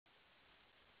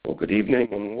Well, good evening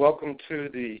and welcome to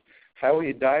the How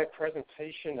You Diet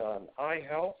presentation on eye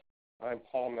health. I'm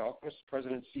Paul Malcolm,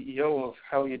 President and CEO of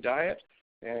How You Diet,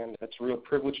 and it's a real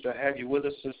privilege to have you with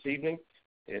us this evening.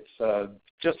 It's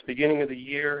just the beginning of the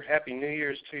year. Happy New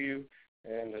Year's to you,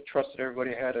 and I trust that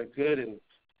everybody had a good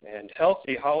and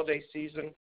healthy holiday season.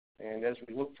 And as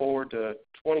we look forward to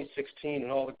 2016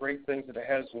 and all the great things that it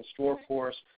has in store for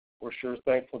us, we're sure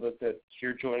thankful that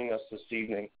you're joining us this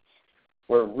evening.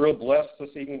 We're real blessed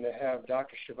this evening to have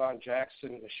Dr. Siobhan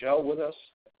Jackson-Michelle with us.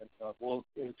 And, we'll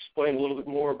explain a little bit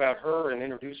more about her and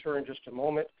introduce her in just a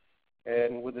moment,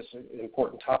 and with this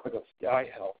important topic of eye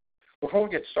health. Before we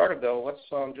get started, though, let's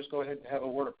just go ahead and have a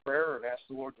word of prayer and ask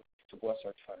the Lord to bless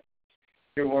our time.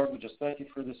 Dear Lord, we just thank you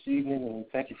for this evening, and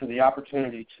thank you for the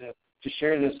opportunity to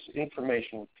share this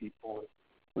information with people.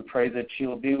 We pray that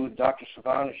you'll be with Dr.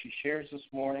 Siobhan as she shares this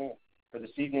morning, or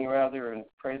this evening rather, and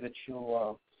pray that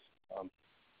you'll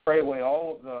pray away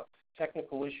all of the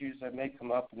technical issues that may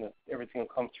come up and that everything will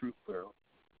come through clearly.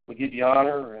 We give you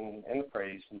honor and the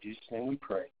praise. In Jesus' name we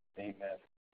pray. Amen.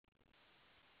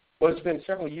 Well, it's been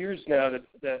several years now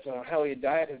that How You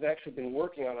Diet has actually been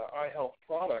working on an eye health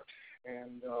product.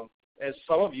 And as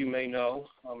some of you may know,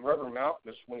 Reverend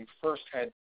Malcolm, when he first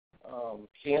had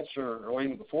cancer, or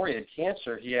even before he had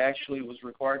cancer, he actually was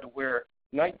required to wear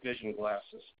night vision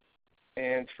glasses.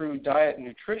 And through diet and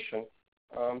nutrition,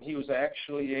 he was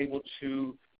actually able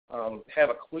to have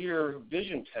a clear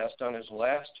vision test on his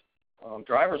last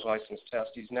driver's license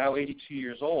test. He's now 82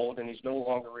 years old, and he's no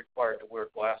longer required to wear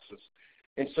glasses.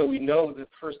 And so we know that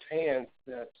firsthand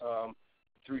that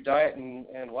through diet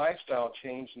and lifestyle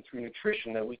change and through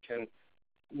nutrition that we can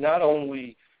not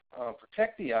only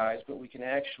protect the eyes, but we can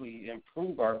actually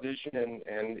improve our vision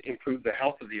and improve the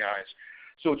health of the eyes.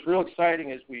 So it's real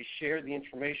exciting as we share the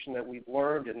information that we've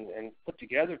learned and put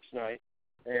together tonight.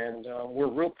 And we're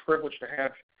real privileged to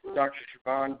have Dr.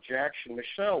 Siobhan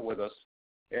Jackson-Michelle with us.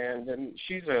 And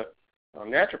she's a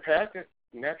naturopathic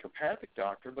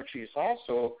doctor, but she's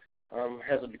also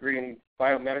has a degree in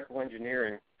biomedical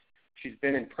engineering. She's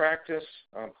been in practice,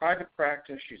 private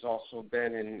practice. She's also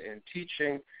been in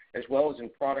teaching as well as in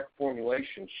product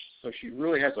formulation. So she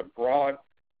really has a broad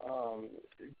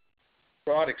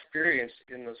experience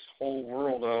in this whole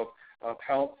world of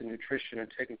health and nutrition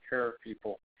and taking care of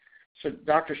people. So,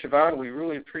 Dr. Siobhan, we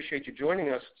really appreciate you joining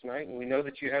us tonight, and we know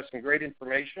that you have some great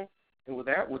information. And with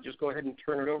that, we'll just go ahead and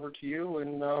turn it over to you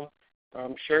and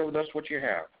share with us what you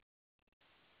have.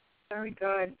 Very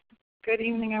good. Good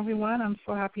evening, everyone. I'm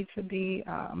so happy to be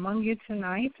among you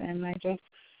tonight, and I just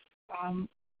am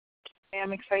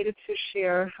excited to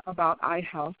share about eye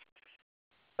health.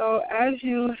 So as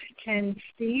you can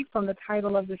see from the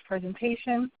title of this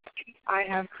presentation, I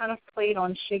have kind of played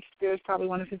on Shakespeare's, probably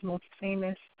one of his most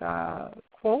famous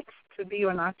quotes, to be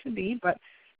or not to be, but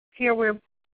here we're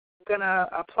going to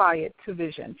apply it to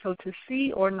vision. So to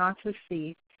see or not to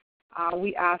see,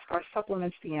 we ask, are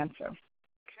supplements the answer?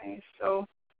 Okay, so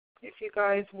if you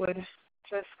guys would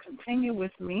just continue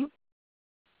with me.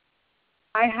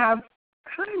 I have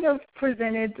kind of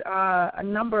presented a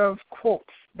number of quotes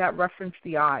that reference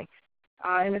the eye.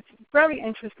 And it's very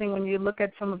interesting when you look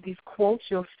at some of these quotes,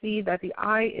 you'll see that the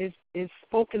eye is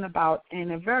spoken about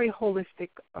in a very holistic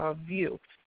view.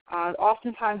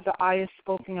 Oftentimes the eye is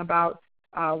spoken about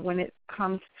when it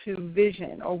comes to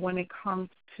vision, or when it comes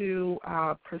to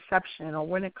perception, or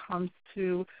when it comes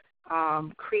to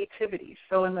creativity.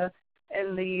 So in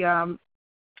the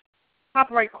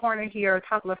top right corner here,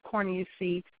 top left corner, you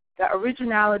see that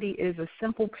originality is a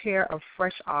simple pair of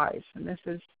fresh eyes. And this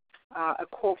is a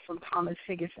quote from Thomas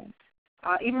Higginson.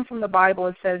 Even from the Bible,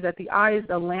 it says that the eye is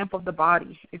the lamp of the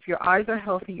body. If your eyes are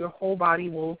healthy, your whole body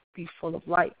will be full of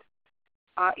light.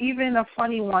 Even a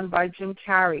funny one by Jim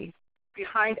Carrey.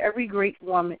 Behind every great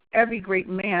woman, every great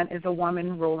man is a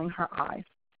woman rolling her eyes.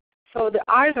 So the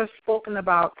eyes are spoken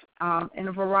about in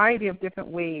a variety of different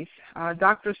ways.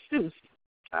 Dr.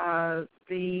 Seuss,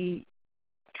 the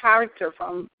character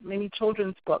from many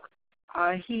children's books,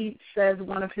 he says,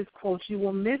 one of his quotes, "You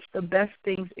will miss the best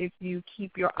things if you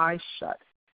keep your eyes shut."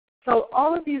 So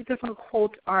all of these different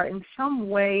quotes are in some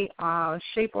way,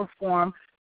 shape, or form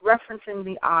referencing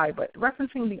the eye, but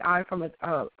referencing the eye from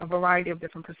a variety of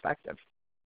different perspectives.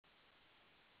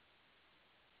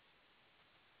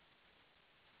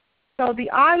 So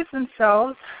the eyes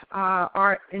themselves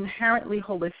are inherently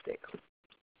holistic.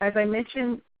 As I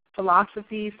mentioned,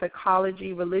 philosophy,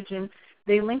 psychology, religion,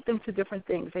 they link them to different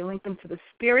things. They link them to the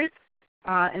spirit.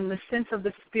 In the sense of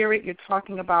the spirit, you're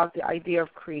talking about the idea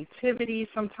of creativity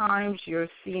sometimes. You're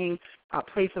seeing a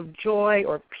place of joy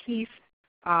or peace.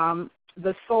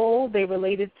 The soul, they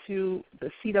relate it to the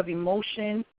seat of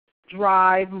emotion,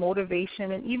 drive,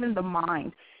 motivation, and even the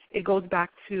mind. It goes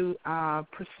back to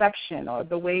perception, or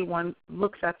the way one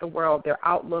looks at the world, their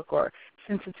outlook or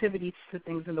sensitivity to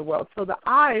things in the world. So the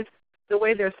eyes, the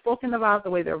way they're spoken about, the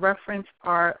way they're referenced,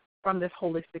 are from this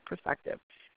holistic perspective.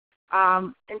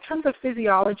 In terms of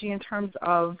physiology, in terms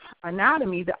of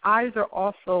anatomy, the eyes are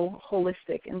also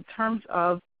holistic in terms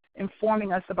of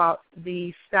informing us about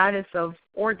the status of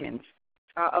organs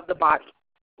of the body,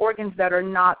 organs that are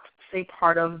not, say,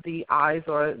 part of the eyes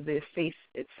or the face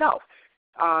itself.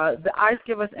 The eyes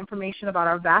give us information about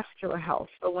our vascular health.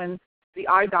 So when the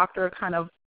eye doctor kind of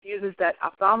uses that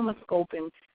ophthalmoscope and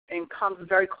comes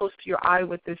very close to your eye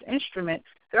with this instrument,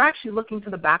 they're actually looking to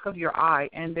the back of your eye,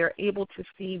 and they're able to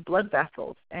see blood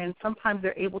vessels. And sometimes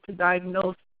they're able to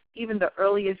diagnose even the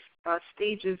earliest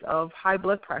stages of high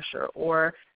blood pressure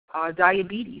or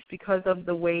diabetes because of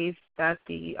the ways that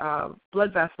the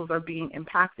blood vessels are being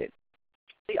impacted.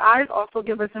 The eyes also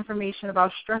give us information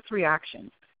about stress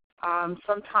reactions.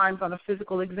 Sometimes on a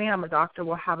physical exam, a doctor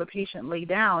will have a patient lay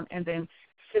down and then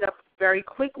sit up very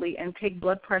quickly and take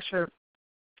blood pressure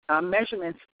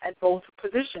measurements at both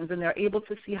positions, and they're able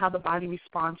to see how the body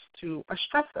responds to a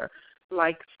stressor,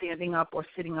 like standing up or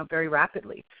sitting up very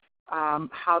rapidly.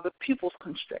 How the pupils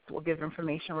constrict will give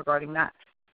information regarding that.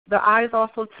 The eyes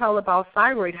also tell about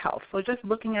thyroid health. So just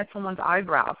looking at someone's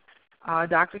eyebrows, a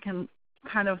doctor can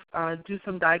kind of do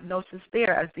some diagnosis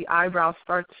there as the eyebrows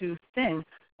start to thin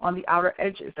on the outer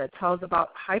edges. That tells about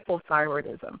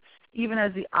hypothyroidism. Even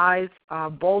as the eyes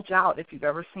bulge out, if you've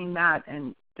ever seen that,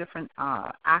 and different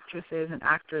actresses and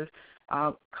actors,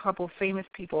 a couple famous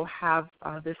people have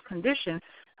this condition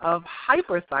of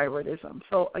hyperthyroidism.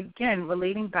 So again,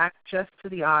 relating back just to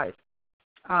the eyes.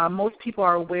 Most people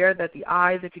are aware that the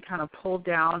eyes, if you kind of pull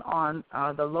down on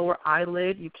the lower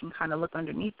eyelid, you can kind of look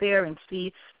underneath there and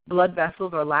see blood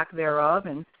vessels or lack thereof,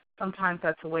 and sometimes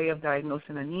that's a way of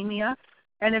diagnosing anemia.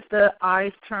 And if the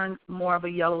eyes turn more of a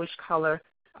yellowish color,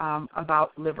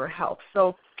 about liver health.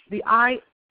 So the eye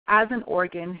as an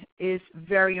organ is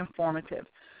very informative.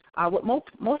 What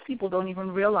most people don't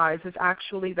even realize is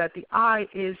actually that the eye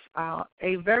is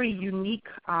a very unique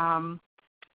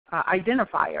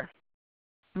identifier,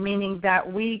 meaning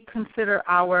that we consider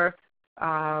our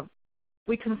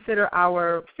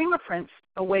fingerprints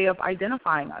a way of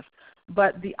identifying us.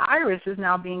 But the iris is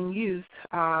now being used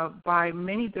by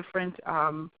many different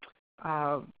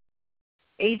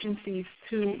agencies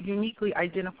to uniquely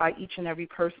identify each and every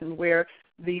person. Where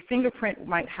the fingerprint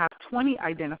might have 20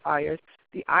 identifiers,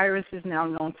 the iris is now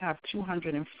known to have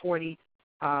 247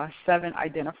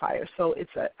 identifiers. So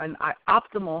it's an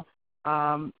optimal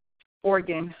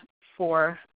organ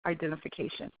for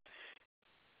identification.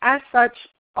 As such,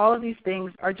 all of these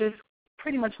things are just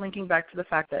pretty much linking back to the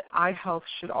fact that eye health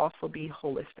should also be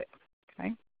holistic.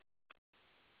 Okay?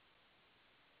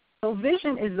 So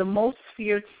vision is the most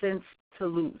feared sense to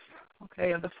lose.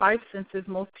 Okay? Of the five senses,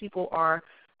 most people are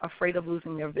afraid of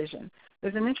losing their vision.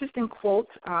 There's an interesting quote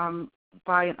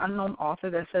by an unknown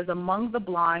author that says, "Among the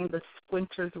blind, the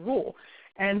squinters rule."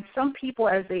 And some people,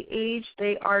 as they age,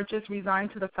 they are just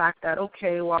resigned to the fact that,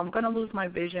 okay, well, I'm going to lose my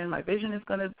vision. My vision is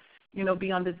going to,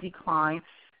 be on the decline,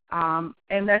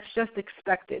 and that's just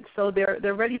expected. So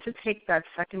they're ready to take that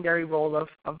secondary role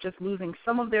of just losing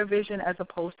some of their vision as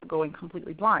opposed to going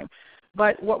completely blind.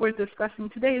 But what we're discussing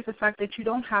today is the fact that you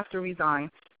don't have to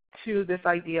resign to this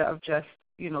idea of just,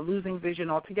 losing vision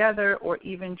altogether, or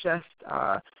even just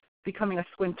becoming a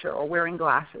squinter or wearing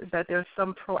glasses, that there's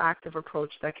some proactive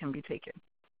approach that can be taken.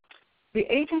 The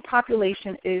aging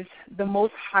population is the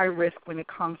most high risk when it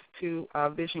comes to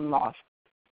vision loss.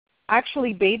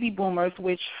 Actually, baby boomers,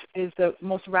 which is the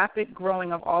most rapid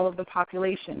growing of all of the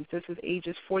populations, this is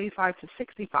ages 45 to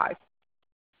 65,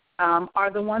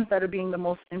 are the ones that are being the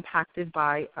most impacted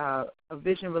by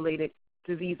vision-related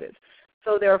diseases.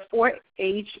 So there are 4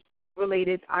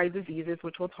 age-related eye diseases,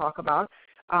 which we'll talk about,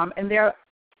 and they're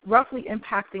roughly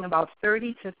impacting about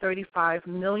 30 to 35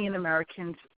 million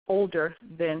Americans older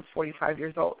than 45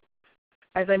 years old.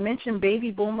 As I mentioned, baby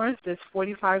boomers, this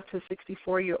 45 to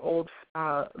 64-year-old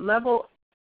level,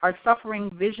 are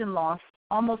suffering vision loss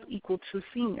almost equal to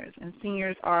seniors, and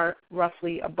seniors are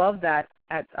roughly above that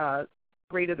at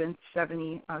greater than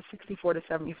 64 to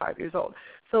 75 years old.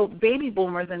 So baby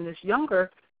boomers in this younger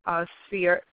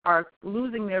sphere are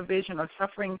losing their vision or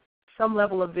suffering some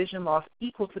level of vision loss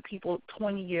equal to people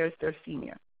 20 years their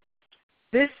senior.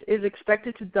 This is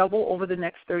expected to double over the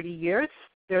next 30 years.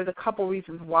 There's a couple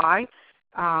reasons why.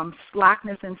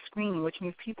 Slackness in screening, which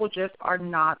means people just are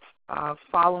not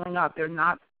following up. They're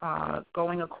not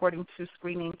going according to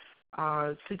screening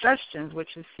suggestions,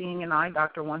 which is seeing an eye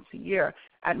doctor once a year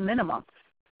at minimum.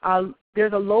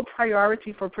 there's a low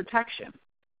priority for protection.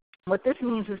 What this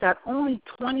means is that only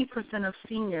 20% of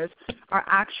seniors are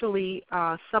actually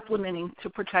supplementing to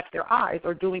protect their eyes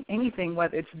or doing anything,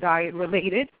 whether it's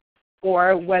diet-related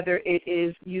or whether it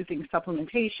is using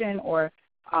supplementation or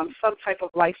some type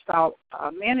of lifestyle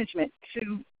management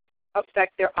to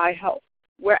affect their eye health.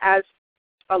 Whereas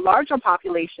a larger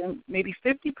population, maybe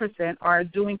 50%, are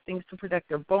doing things to protect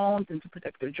their bones and to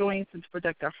protect their joints and to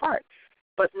protect their heart,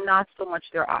 but not so much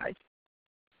their eyes.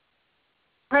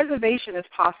 Preservation is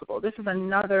possible. This is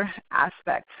another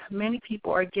aspect. Many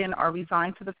people, again, are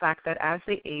resigned to the fact that as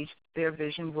they age, their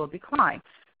vision will decline.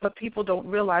 But people don't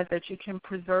realize that you can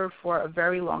preserve for a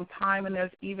very long time, and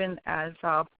there's even, as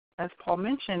Paul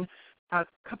mentioned,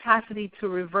 capacity to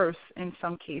reverse in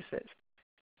some cases.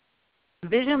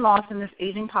 Vision loss in this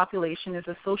aging population is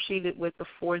associated with the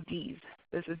 4 Ds.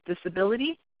 This is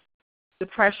disability,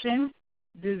 depression,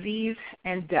 disease,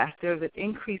 and death. There's an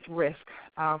increased risk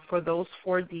for those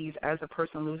 4 Ds as a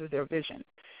person loses their vision.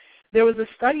 There was a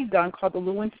study done called the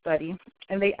Lewin study,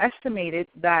 and they estimated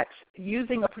that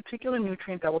using a particular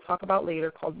nutrient that we'll talk about later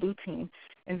called lutein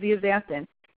and zeaxanthin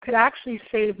could actually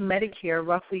save Medicare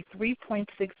roughly $3.6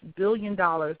 billion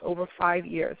over 5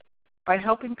 years by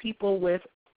helping people with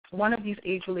one of these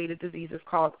age-related diseases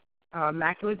called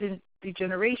macular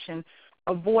degeneration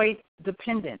avoid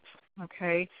dependence,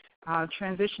 okay,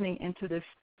 transitioning into this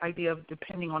idea of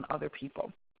depending on other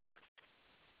people.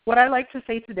 What I like to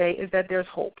say today is that there's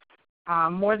hope.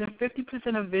 More than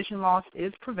 50% of vision loss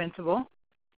is preventable,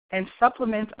 and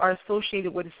supplements are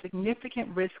associated with a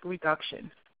significant risk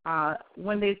reduction.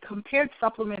 When they compared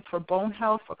supplements for bone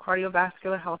health, for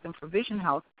cardiovascular health, and for vision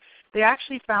health, they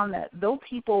actually found that though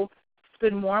people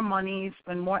spend more money,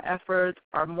 spend more effort,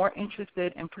 are more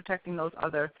interested in protecting those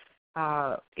other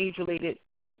age-related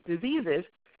diseases,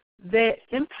 the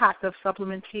impact of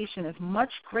supplementation is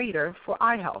much greater for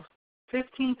eye health,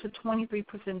 15 to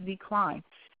 23% decline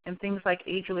in things like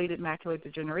age-related macular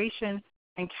degeneration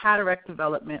and cataract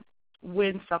development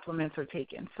when supplements are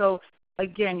taken. So,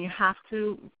 again, you have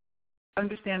to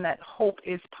understand that hope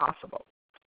is possible.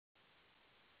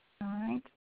 All right.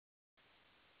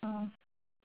 I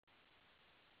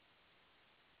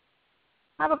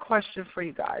have a question for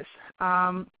you guys.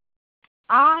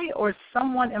 I or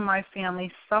someone in my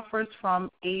family suffers from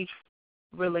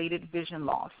age-related vision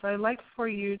loss. So I'd like for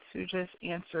you to just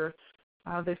answer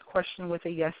this question with a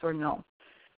yes or no.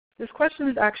 This question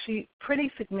is actually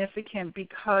pretty significant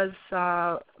because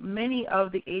many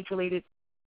of the age-related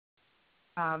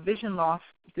vision loss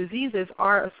diseases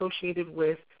are associated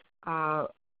with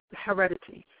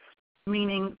heredity,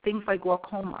 meaning things like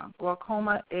glaucoma.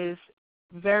 Glaucoma is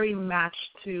very matched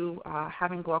to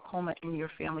having glaucoma in your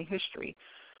family history.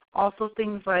 Also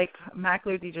things like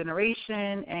macular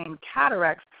degeneration and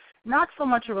cataracts, not so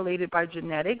much related by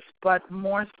genetics, but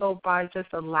more so by just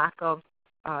a lack of,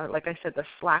 like I said, the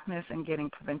slackness in getting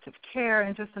preventive care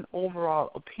and just an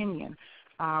overall opinion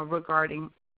regarding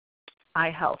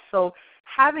eye health. So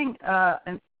having a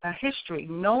history,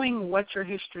 knowing what your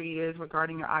history is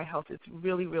regarding your eye health is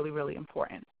really, really, really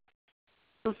important.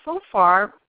 So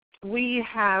far, we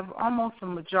have almost a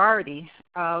majority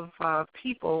of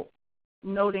people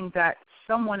noting that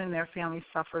someone in their family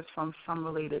suffers from some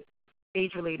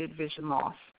age-related vision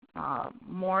loss.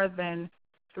 More than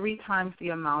 3 times the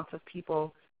amount of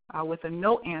people with a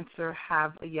no answer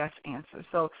have a yes answer.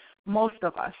 So most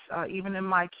of us, even in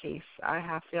my case, I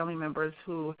have family members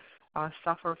who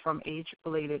suffer from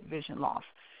age-related vision loss.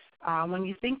 When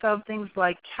you think of things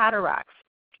like cataracts,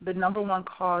 the number 1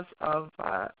 cause of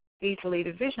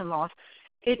age-related vision loss,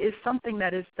 it is something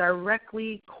that is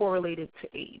directly correlated to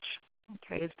age.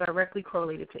 Okay, it's directly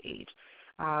correlated to age.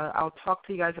 I'll talk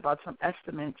to you guys about some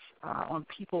estimates on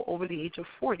people over the age of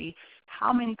 40,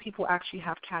 how many people actually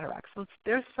have cataracts. So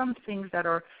there's some things that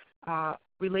are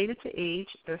related to age.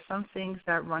 There's some things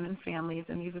that run in families,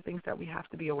 and these are things that we have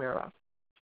to be aware of.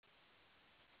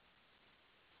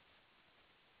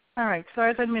 All right, so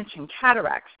as I mentioned,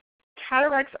 cataracts.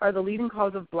 Cataracts are the leading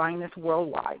cause of blindness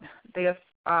worldwide. They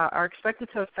are expected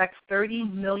to affect 30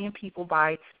 million people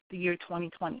by the year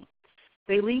 2020.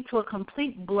 They lead to a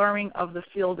complete blurring of the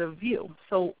field of view,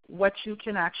 so what you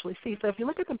can actually see. So if you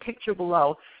look at the picture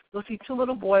below, you'll see 2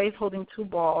 little boys holding 2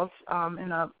 balls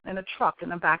in a truck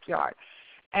in a backyard.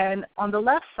 And on the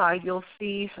left side, you'll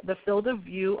see the field of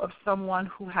view of someone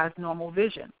who has normal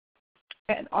vision.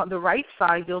 And on the right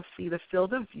side, you'll see the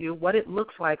field of view, what it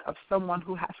looks like of someone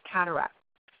who has cataract.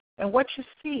 And what you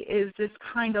see is this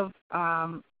kind of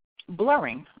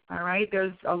blurring, all right?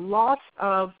 There's a loss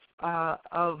of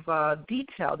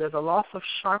detail. There's a loss of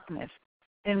sharpness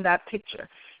in that picture.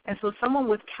 And so someone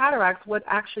with cataracts, what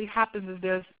actually happens is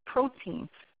there's protein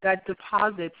that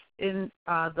deposits in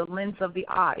the lens of the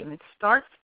eye, and it starts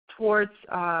towards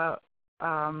the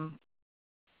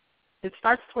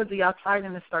outside,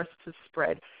 and it starts to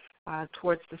spread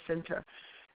towards the center.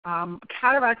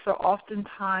 Cataracts are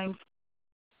oftentimes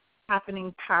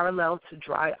happening parallel to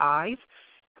dry eyes,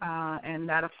 and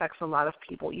that affects a lot of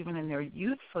people even in their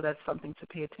youth, so that's something to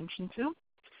pay attention to.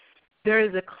 There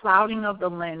is a clouding of the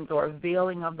lens or a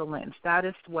veiling of the lens. That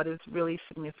is what is really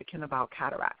significant about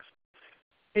cataracts.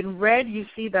 In red, you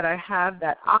see that I have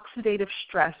that oxidative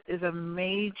stress is a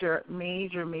major,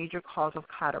 major, major cause of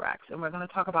cataracts, and we're going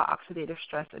to talk about oxidative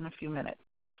stress in a few minutes.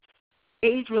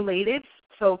 Age-related,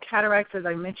 so cataracts, as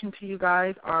I mentioned to you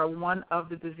guys, are one of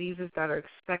the diseases that are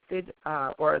expected,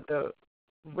 or the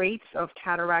rates of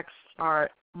cataracts are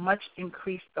much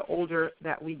increased the older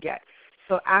that we get.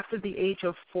 So after the age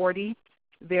of 40,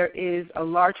 there is a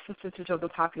large percentage of the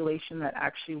population that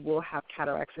actually will have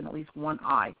cataracts in at least one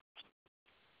eye.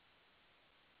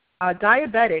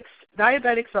 Diabetics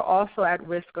are also at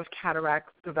risk of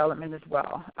cataract development as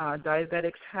well.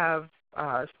 Diabetics have,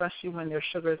 especially when their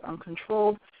sugar is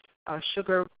uncontrolled,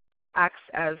 sugar acts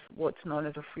as what's known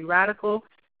as a free radical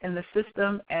in the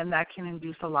system, and that can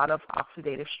induce a lot of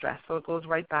oxidative stress. So it goes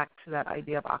right back to that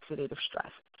idea of oxidative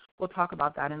stress. We'll talk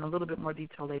about that in a little bit more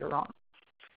detail later on.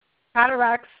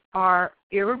 Cataracts are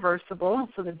irreversible,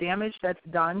 so the damage that's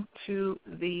done to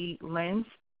the lens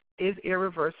is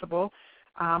irreversible,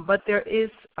 but there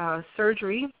is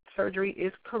surgery. Surgery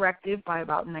is corrective by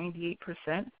about 98%.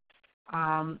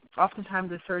 Oftentimes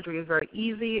the surgery is very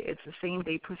easy. It's a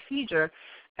same-day procedure,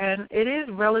 and it is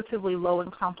relatively low in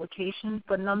complications,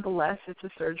 but nonetheless it's a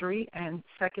surgery. And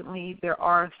secondly, there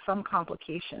are some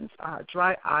complications.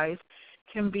 Dry eyes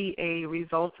can be a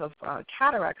result of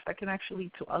cataracts that can actually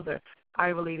lead to other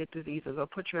eye-related diseases or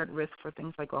put you at risk for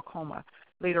things like glaucoma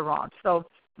later on. So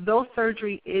though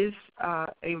surgery is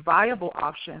a viable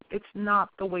option, it's not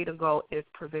the way to go if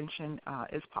prevention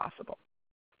is possible.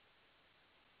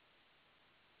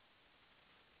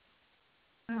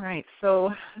 All right,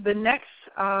 so the next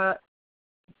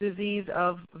disease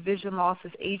of vision loss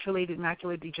is age-related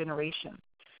macular degeneration.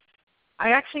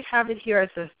 I actually have it here as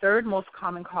the third most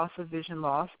common cause of vision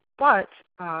loss, but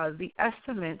the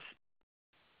estimates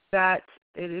that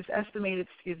it is estimated,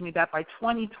 that by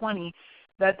 2020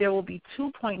 that there will be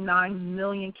 2.9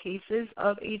 million cases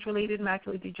of age-related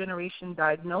macular degeneration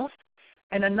diagnosed,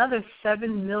 and another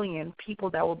 7 million people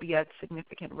that will be at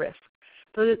significant risk.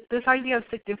 So this idea of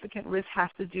significant risk has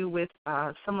to do with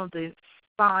some of the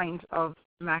signs of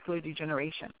macular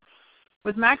degeneration.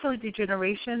 With macular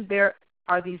degeneration, there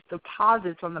are these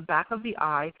deposits on the back of the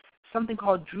eye, something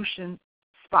called drusen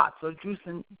spots or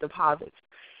drusen deposits.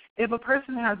 If a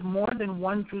person has more than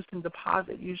one drusen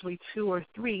deposit, usually 2 or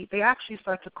 3, they actually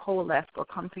start to coalesce or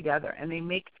come together, and they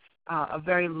make a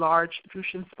very large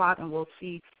drusen spot, and we'll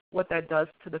see what that does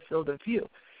to the field of view.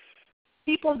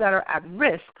 People that are at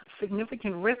risk,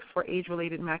 significant risk for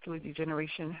age-related macular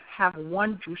degeneration, have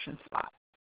one drusen spot,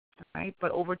 right?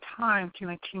 But over time can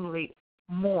accumulate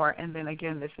more, and then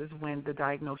again, this is when the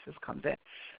diagnosis comes in.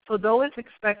 So though it's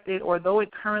expected, or though it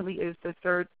currently is the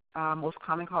third most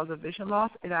common cause of vision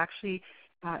loss, it actually,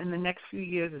 in the next few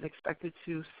years, is expected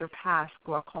to surpass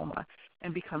glaucoma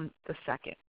and become the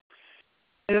second.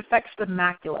 It affects the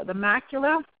macula. The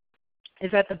macula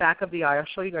is at the back of the eye. I'll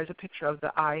show you guys a picture of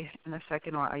the eye in a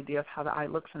second, or idea of how the eye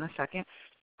looks in a second.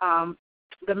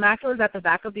 The macula is at the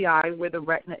back of the eye where the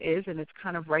retina is, and it's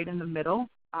kind of right in the middle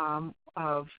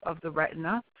of the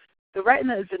retina. The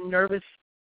retina is the nervous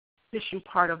tissue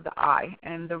part of the eye,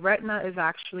 and the retina is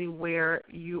actually where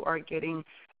you are getting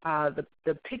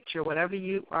the picture. Whatever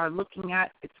you are looking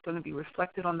at, it's going to be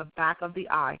reflected on the back of the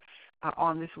eye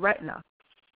on this retina.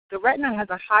 The retina has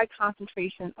a high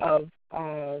concentration of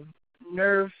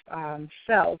nerve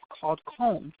cells called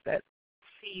cones that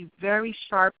see very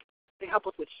sharp. They help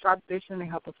us with sharp vision. They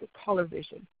help us with color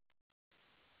vision.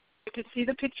 You can see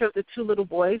the picture of the 2 little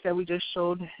boys that we just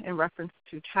showed in reference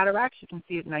to cataracts. You can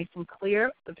see it nice and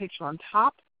clear, the picture on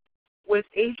top. With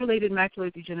age-related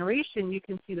macular degeneration, you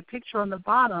can see the picture on the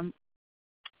bottom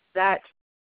that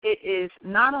it is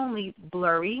not only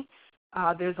blurry,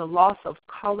 there's a loss of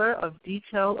color, of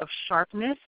detail, of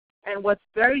sharpness, and what's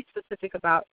very specific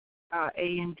about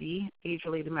AMD,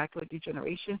 age-related macular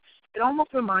degeneration, it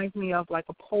almost reminds me of like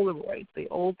a Polaroid, the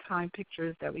old-time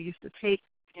pictures that we used to take,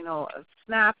 a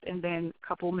snap, and then a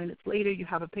couple minutes later you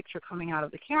have a picture coming out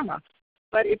of the camera.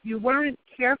 But if you weren't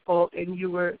careful and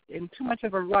you were in too much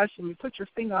of a rush and you put your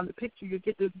finger on the picture, you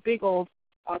get this big old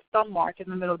thumb mark in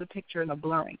the middle of the picture and a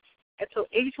blurring. And so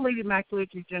age-related macular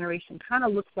degeneration kind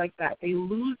of looks like that. They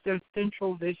lose their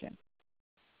central vision.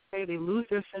 Okay, they lose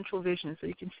their central vision. So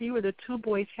you can see where the two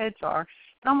boys' heads are.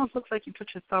 It almost looks like you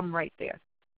put your thumb right there.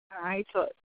 All right, so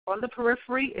on the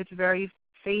periphery, it's very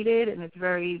faded and it's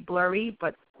very blurry,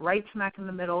 but right smack in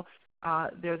the middle,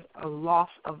 there's a loss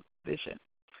of vision.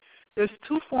 There's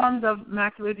two forms of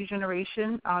macular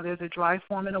degeneration. There's a dry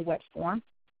form and a wet form.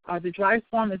 The dry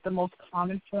form is the most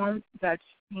common form that's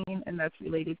seen and that's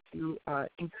related to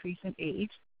increase in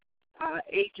age.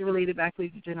 Age-related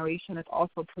macular degeneration is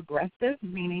also progressive,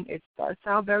 meaning it starts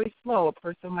out very slow. A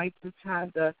person might just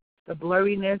have the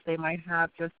blurriness. They might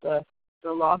have just the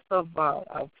loss of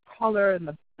color and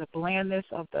the blandness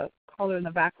of the color in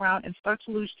the background and start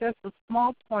to lose just a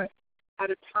small point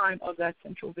at a time of that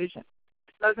central vision.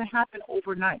 It doesn't happen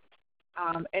overnight,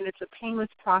 and it's a painless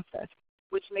process,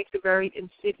 which makes it very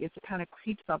insidious. It kind of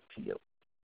creeps up to you.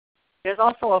 There's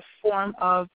also a form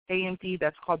of AMD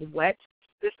that's called wet.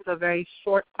 This is a very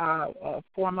short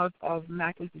form of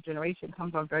macular degeneration. It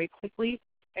comes on very quickly,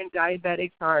 and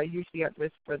diabetics are usually at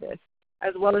risk for this,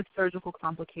 as well as surgical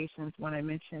complications when I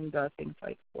mentioned things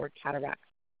like for cataracts.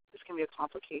 This can be a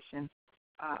complication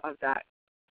of that.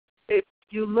 If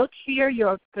you look here,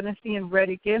 you're going to see in red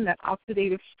again that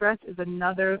oxidative stress is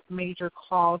another major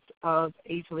cause of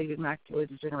age-related macular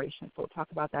degeneration. So we'll talk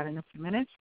about that in a few minutes.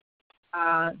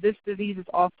 This disease is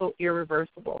also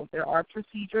irreversible. There are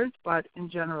procedures, but in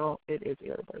general, it is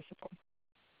irreversible.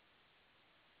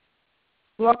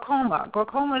 Glaucoma.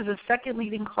 Glaucoma is the second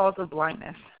leading cause of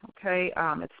blindness. Okay,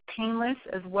 it's painless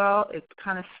as well. It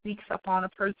kind of sneaks up on a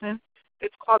person.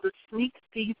 It's called the sneak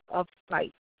thief of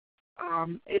sight.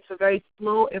 It's a very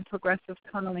slow and progressive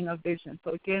tunneling of vision.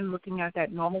 So again, looking at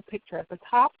that normal picture at the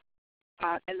top,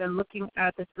 and then looking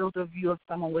at the field of view of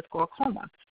someone with glaucoma.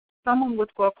 Someone with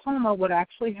glaucoma, what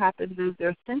actually happens is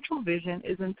their central vision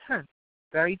is impaired,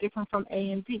 very different from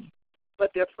AMD,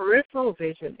 but their peripheral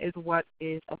vision is what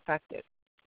is affected.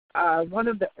 One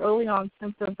of the early on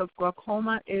symptoms of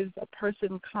glaucoma is a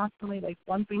person constantly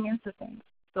bumping into things.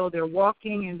 So they're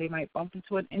walking and they might bump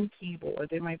into an end table or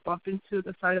they might bump into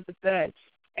the side of the bed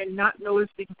and not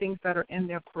noticing things that are in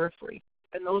their periphery.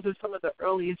 And those are some of the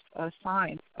earliest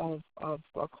signs of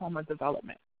glaucoma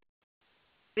development.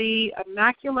 The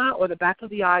macula or the back of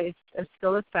the eye is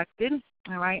still affected.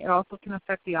 All right. It also can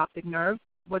affect the optic nerve.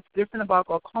 What's different about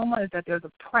glaucoma is that there's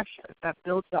a pressure that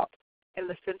builds up in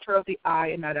the center of the eye,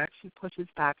 and that actually pushes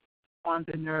back on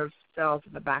the nerve cells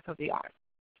in the back of the eye.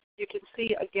 You can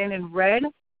see again in red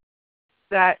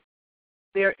that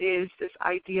there is this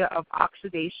idea of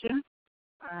oxidation.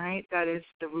 All right, that is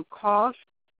the root cause.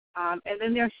 And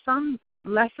then there's some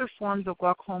lesser forms of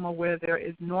glaucoma where there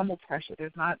is normal pressure.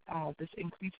 There's not this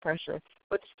increased pressure,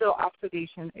 but still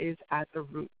oxidation is at the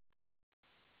root.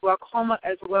 Glaucoma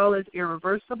as well is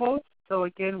irreversible. So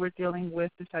again, we're dealing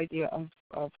with this idea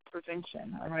of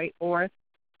prevention, all right, or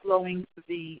slowing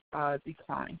the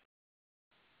decline.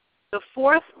 The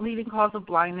fourth leading cause of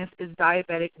blindness is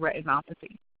diabetic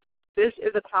retinopathy. This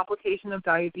is a complication of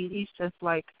diabetes, just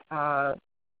like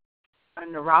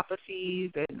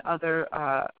neuropathies and other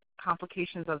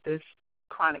complications of this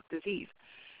chronic disease.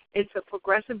 It's a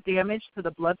progressive damage to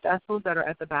the blood vessels that are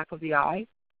at the back of the eye.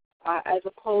 As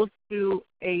opposed to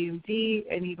AMD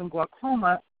and even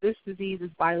glaucoma, this disease is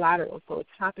bilateral, so it's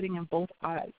happening in both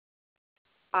eyes.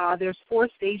 There's 4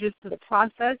 stages to the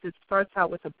process. It starts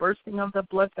out with the bursting of the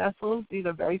blood vessels. These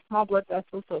are very small blood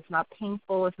vessels, so it's not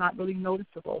painful, it's not really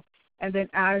noticeable. And then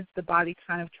as the body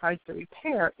kind of tries to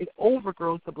repair, it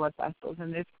overgrows the blood vessels,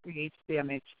 and this creates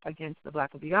damage against the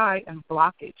back of the eye and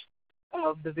blockage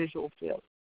of the visual field.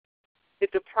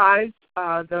 It deprives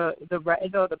the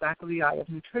retina, the back of the eye, of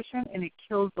nutrition, and it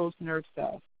kills those nerve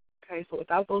cells. Okay, so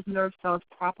without those nerve cells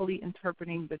properly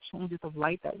interpreting the changes of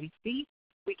light that we see,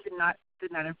 we cannot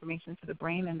send that information to the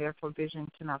brain, and therefore vision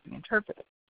cannot be interpreted.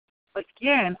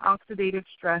 Again, oxidative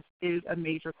stress is a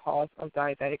major cause of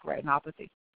diabetic retinopathy.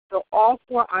 So all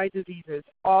 4 eye diseases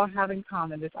all have in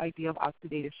common this idea of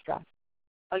oxidative stress.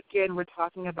 Again, we're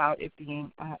talking about it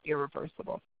being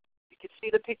irreversible. You can see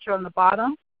the picture on the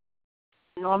bottom.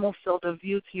 Normal field of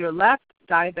view to your left,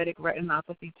 diabetic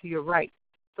retinopathy to your right.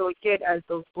 So again, as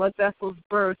those blood vessels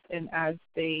burst and as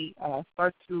they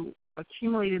start to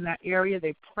accumulate in that area,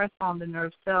 they press on the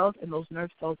nerve cells, and those nerve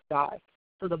cells die.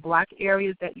 So the black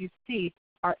areas that you see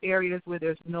are areas where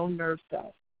there's no nerve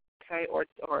cells, okay, or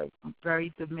a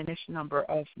very diminished number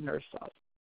of nerve cells.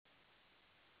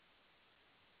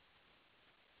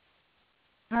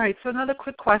 All right, so another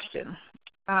quick question.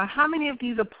 How many of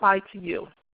these apply to you?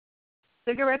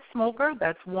 Cigarette smoker,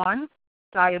 that's 1.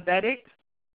 Diabetic,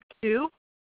 2.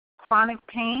 Chronic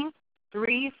pain,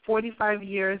 3, 45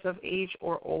 years of age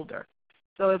or older.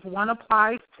 So if 1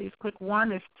 applies, please click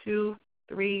 1. If 2,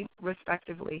 3,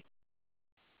 respectively.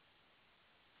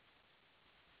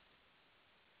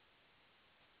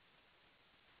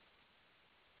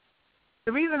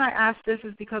 The reason I ask this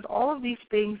is because all of these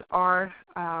things are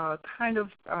kind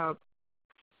of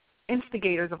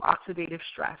instigators of oxidative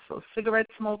stress. So cigarette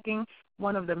smoking,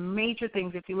 one of the major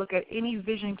things, if you look at any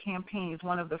vision campaigns,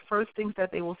 one of the first things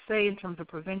that they will say in terms of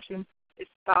prevention is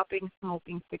stopping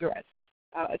smoking cigarettes.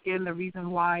 Again, the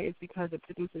reason why is because it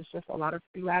produces just a lot of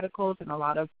free radicals and a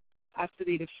lot of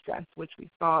oxidative stress, which we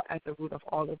saw at the root of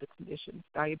all of the conditions.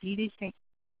 Diabetes,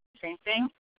 same thing.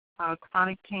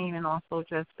 Chronic pain, and also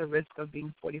just the risk of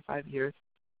being 45 years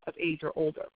of age or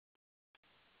older.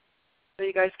 So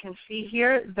you guys can see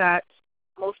here that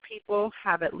most people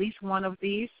have at least one of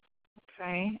these,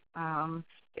 okay?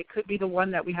 It could be the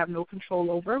one that we have no control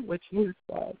over, which is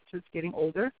just getting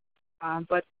older,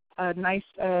 but a nice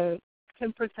 10%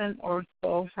 or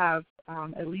so have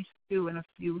at least 2, and a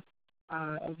few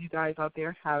of you guys out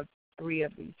there have 3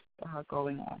 of these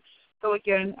going on. So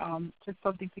again, just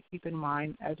something to keep in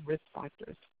mind as risk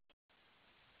factors.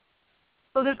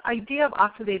 So this idea of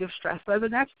oxidative stress. So as an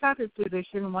naturopathic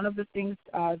physician, one of the things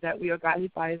that we are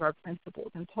guided by is our principles,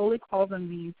 and totally calls on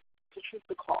means to treat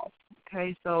the cause.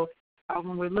 Okay, so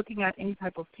when we're looking at any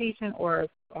type of patient or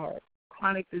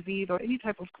chronic disease or any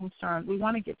type of concern, we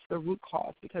want to get to the root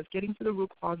cause, because getting to the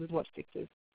root cause is what fixes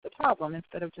the problem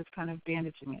instead of just kind of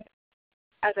bandaging it.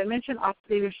 As I mentioned,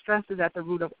 oxidative stress is at the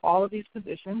root of all of these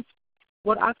conditions.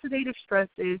 What oxidative stress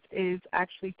is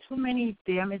actually too many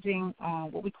damaging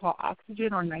what we call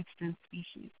oxygen or nitrogen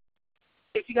species.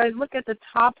 If you guys look at the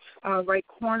top right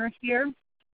corner here,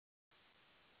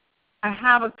 I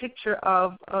have a picture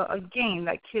of a game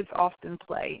that kids often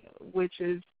play, which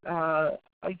is a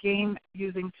game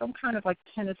using some kind of like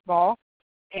tennis ball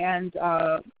and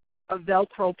a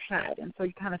Velcro pad. And so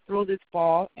you kind of throw this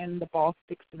ball and the ball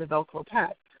sticks to the Velcro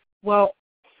pad. Well,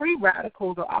 free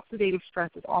radicals or oxidative stress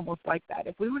is almost like that.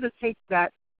 If we were to take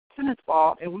that tennis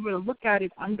ball and we were to look at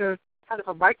it under kind of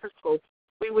a microscope,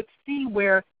 we would see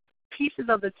where pieces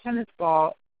of the tennis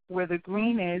ball, where the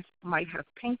green is, might have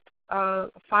pink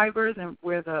fibers, and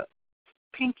where the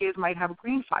pink is might have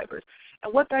green fibers.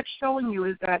 And what that's showing you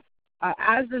is that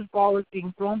as this ball is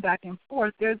being thrown back and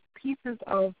forth, there's pieces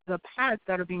of the pads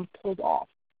that are being pulled off.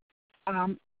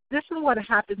 This is what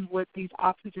happens with these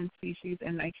oxygen species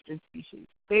and nitrogen species.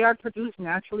 They are produced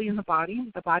naturally in the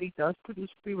body. The body does produce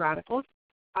free radicals,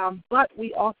 but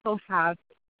we also have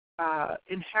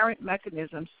inherent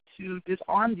mechanisms to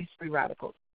disarm these free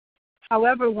radicals.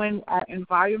 However, when our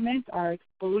environment, our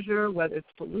exposure, whether it's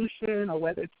pollution or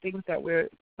whether it's things that we're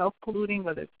self-polluting,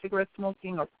 whether it's cigarette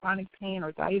smoking or chronic pain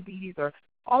or diabetes or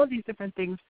all of these different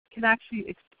things, can actually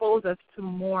expose us to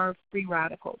more free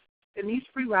radicals. And these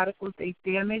free radicals, they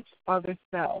damage other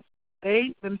cells.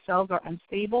 They themselves are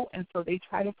unstable, and so they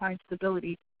try to find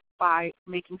stability by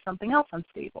making something else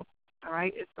unstable, all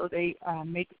right? And so they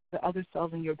make the other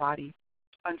cells in your body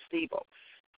unstable.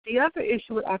 The other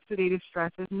issue with oxidative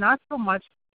stress is not so much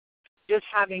just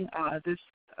having this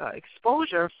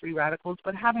exposure of free radicals,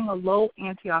 but having a low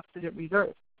antioxidant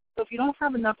reserve. So if you don't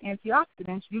have enough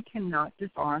antioxidants, you cannot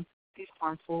disarm these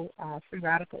harmful free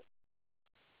radicals.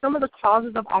 Some of the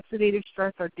causes of oxidative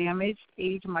stress are damaged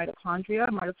age mitochondria.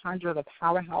 Mitochondria are the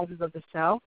powerhouses of the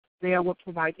cell. They are what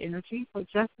provide energy. So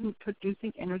just in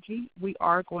producing energy, we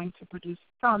are going to produce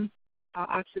some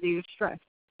oxidative stress.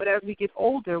 But as we get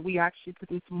older, we actually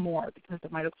produce more because the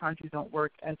mitochondria don't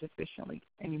work as efficiently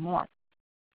anymore.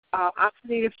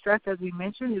 Oxidative stress, as we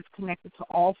mentioned, is connected to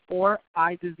all 4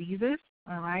 eye diseases,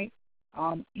 all right?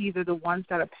 Either the ones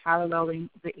that are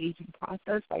paralleling the aging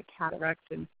process, like cataracts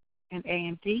and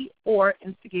AMD, or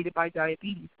instigated by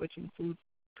diabetes, which includes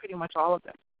pretty much all of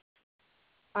them.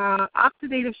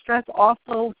 Oxidative stress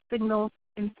also signals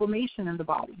inflammation in the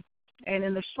body. And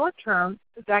in the short term,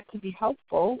 that can be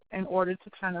helpful in order to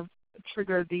kind of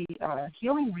trigger the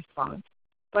healing response.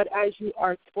 But as you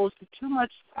are exposed to too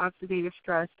much oxidative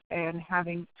stress and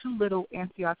having too little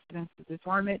antioxidants to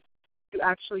disarm it, you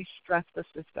actually stress the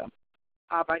system.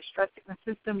 By stressing the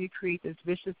system, you create this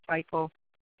vicious cycle,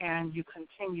 and you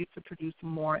continue to produce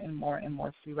more and more and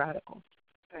more free radicals.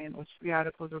 Okay? And those free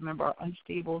radicals, remember, are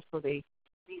unstable, so they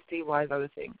destabilize other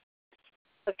things.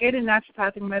 Again, in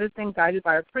naturopathic medicine, guided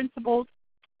by our principles,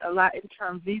 a Latin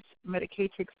term, vis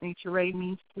medicatrix naturae,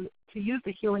 means to use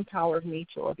the healing power of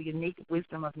nature or the innate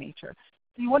wisdom of nature.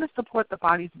 So you want to support the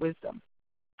body's wisdom.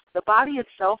 The body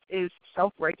itself is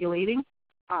self-regulating.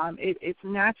 It's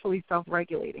naturally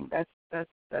self-regulating.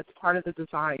 That's part of the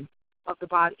design of the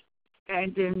body.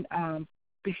 And in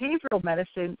behavioral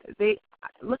medicine, they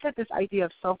look at this idea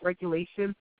of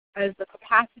self-regulation as the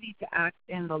capacity to act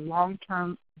in the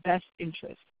long-term best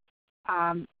interest.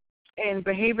 In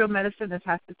behavioral medicine, this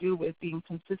has to do with being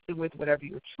consistent with whatever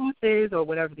your truth is or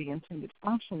whatever the intended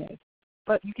function is.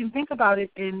 But you can think about it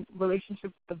in relationship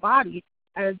with the body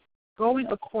as going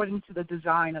according to the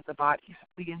design of the body,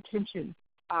 the intention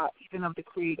even of the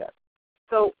creator.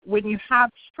 So when you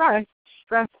have stress,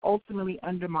 stress ultimately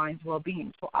undermines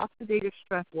well-being. So oxidative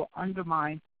stress will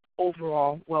undermine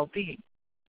overall well-being.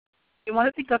 You want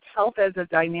to think of health as a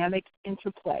dynamic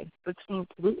interplay between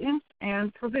pollutants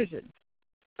and provisions.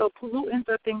 So pollutants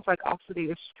are things like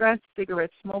oxidative stress,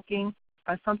 cigarette smoking,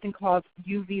 something called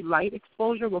UV light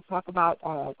exposure. We'll talk about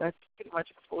that's pretty much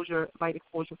light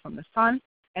exposure from the sun,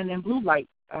 and then blue light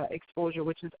exposure,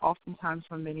 which is oftentimes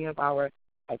from many of our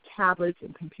tablets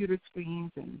and computer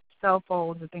screens and cell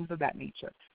phones and things of that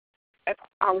nature. And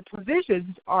our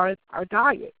provisions are our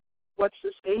diet, what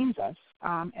sustains us,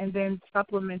 and then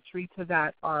supplementary to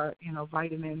that are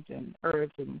vitamins and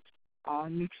herbs and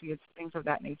nutrients, things of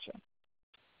that nature,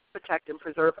 protect and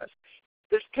preserve us.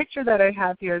 This picture that I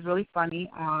have here is really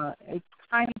funny. It's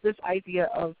kind of this idea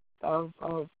of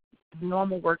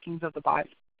normal workings of the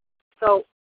body. So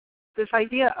this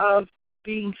idea of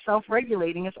being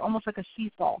self-regulating is almost like a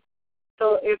seesaw.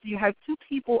 So if you have two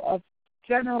people of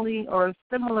generally or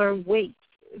similar weights,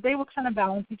 they will kind of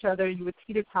balance each other. You would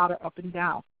teeter-totter up and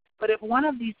down. But if one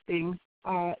of these things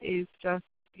is just,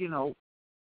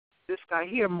 this guy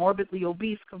here, morbidly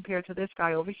obese compared to this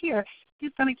guy over here,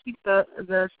 he's going to keep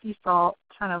the seesaw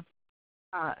kind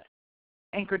of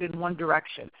anchored in one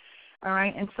direction. All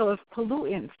right? And so if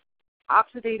pollutants,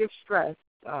 oxidative stress,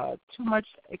 too much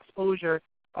exposure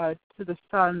to the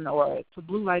sun or to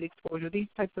blue light exposure, these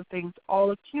types of things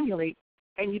all accumulate,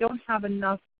 and you don't have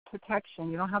enough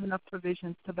protection, you don't have enough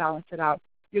provisions to balance it out,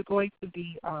 you're going to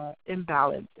be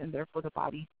imbalanced, and therefore the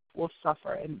body will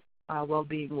suffer and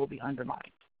well-being will be undermined.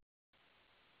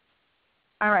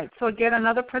 All right, so again,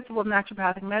 another principle of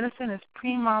naturopathic medicine is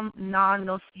primum non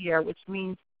nocere, which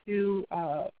means to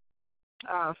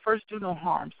first do no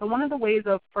harm. So one of the ways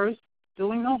of first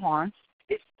doing no harm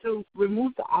is to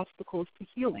remove the obstacles to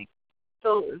healing.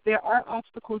 So there are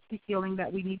obstacles to healing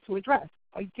that we need to address.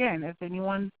 Again, if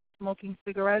anyone smoking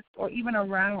cigarettes or even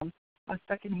around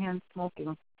secondhand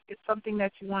smoking, it's something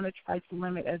that you want to try to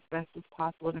limit as best as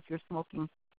possible, and if you're smoking,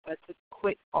 to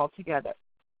quit altogether.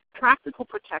 Practical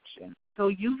protection, so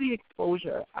UV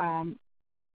exposure,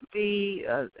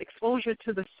 the exposure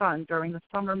to the sun during the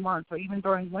summer months or even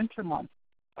during winter months,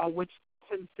 which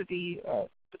tends to be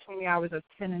between the hours of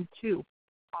 10 and 2,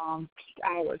 peak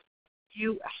hours.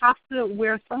 You have to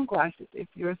wear sunglasses if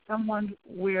you're someone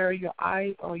where your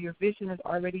eye or your vision is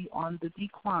already on the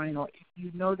decline, or if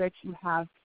you know that you have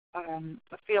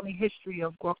a family history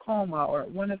of glaucoma or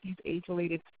one of these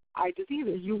age-related eye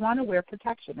diseases. You want to wear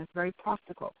protection. It's very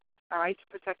practical, all right,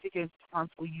 to protect against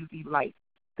harmful UV light.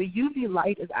 The UV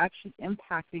light is actually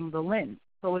impacting the lens,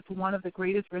 so it's one of the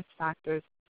greatest risk factors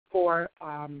for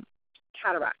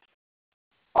cataracts.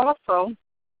 Also,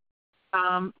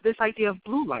 this idea of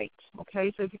blue light,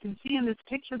 okay? So if you can see in this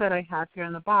picture that I have here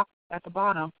in the box at the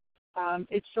bottom,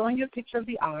 it's showing you a picture of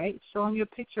the eye. It's showing you a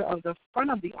picture of the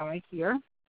front of the eye here,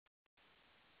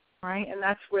 right? And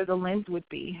that's where the lens would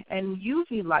be. And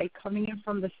UV light coming in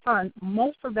from the sun,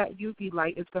 most of that UV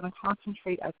light is going to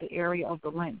concentrate at the area of the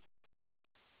lens.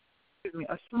 Excuse me,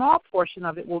 a small portion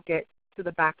of it will get to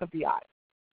the back of the eye.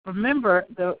 Remember,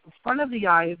 the front of the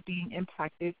eye is being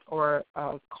impacted or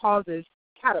causes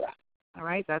cataract. All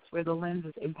right, that's where the lens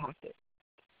is impacted.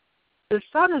 The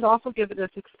sun is also giving us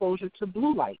exposure to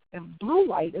blue light, and blue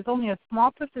light is only a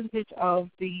small percentage of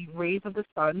the rays of the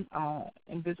sun,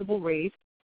 invisible rays,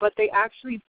 but they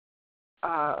actually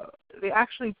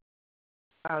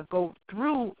go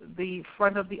through the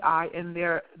front of the eye, and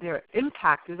their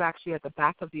impact is actually at the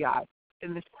back of the eye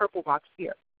in this purple box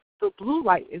here. So blue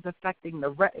light is affecting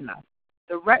the retina.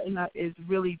 The retina is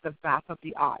really the back of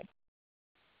the eye.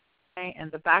 Okay?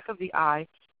 And the back of the eye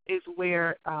is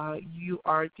where you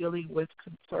are dealing with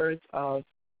concerns of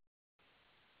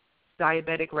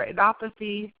diabetic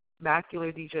retinopathy,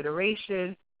 macular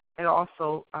degeneration, and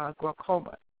also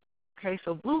glaucoma. Okay,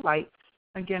 so blue light,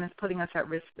 again, is putting us at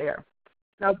risk there.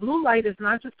 Now, blue light is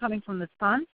not just coming from the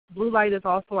sun. Blue light is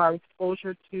also our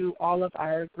exposure to all of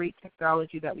our great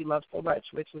technology that we love so much,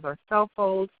 which is our cell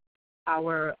phones,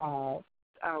 our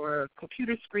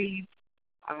computer screens,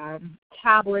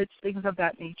 tablets, things of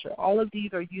that nature. All of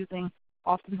these are using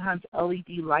oftentimes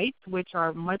LED lights, which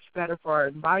are much better for our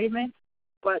environment,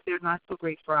 but they're not so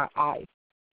great for our eyes.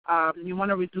 You want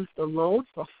to reduce the load,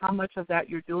 so how much of that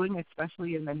you're doing,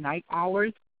 especially in the night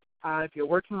hours. If you're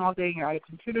working all day and you're at a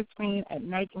computer screen, at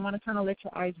night you want to kind of let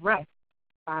your eyes rest,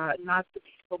 not to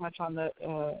be so much on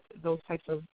those types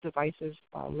of devices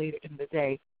later in the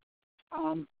day.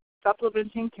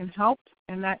 Supplementing can help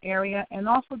in that area, and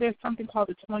also there's something called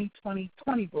the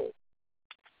 20-20-20 rule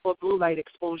for blue light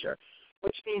exposure,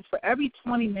 which means for every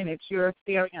 20 minutes you're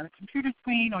staring at a computer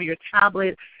screen or your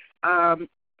tablet,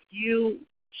 you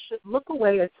should look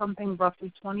away at something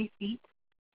roughly 20 feet,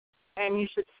 and you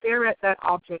should stare at that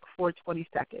object for 20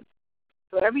 seconds.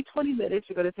 So every 20 minutes,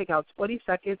 you're going to take out 20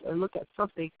 seconds and look at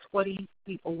something 20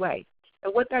 feet away.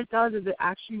 And what that does is it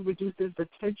actually reduces the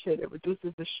tension. It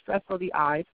reduces the stress on the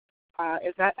eyes,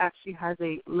 and that actually has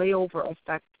a layover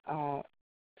effect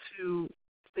to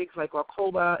things like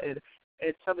glaucoma and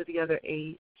some of the other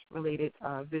age-related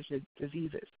vision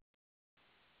diseases.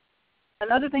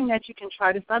 Another thing that you can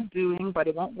try to stop doing, but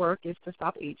it won't work, is to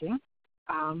stop aging.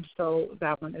 So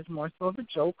that one is more so of a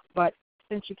joke. But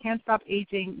since you can't stop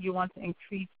aging, you want to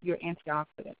increase your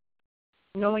antioxidants.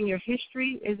 Knowing your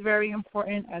history is very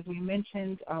important. As we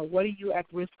mentioned, what are you at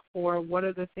risk for? What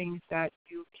are the things that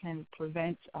you can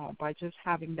prevent by just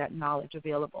having that knowledge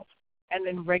available? And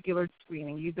then regular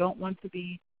screening. You don't want to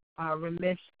be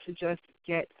remiss to just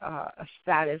get a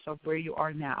status of where you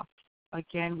are now.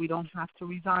 Again, we don't have to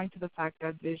resign to the fact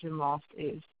that vision loss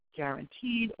is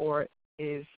guaranteed or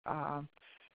is,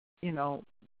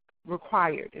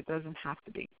 required. It doesn't have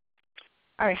to be.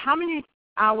 All right, how many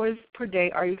hours per day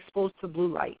are you exposed to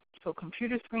blue light? So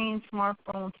computer screens,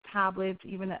 smartphones, tablets,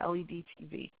 even an LED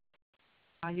TV.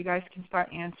 You guys can start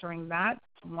answering that.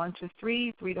 1 to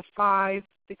 3, 3 to 5,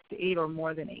 6 to 8, or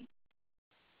more than 8.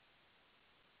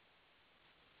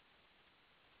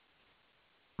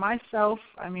 Myself,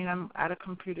 I'm at a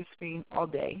computer screen all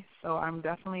day, so I'm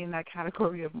definitely in that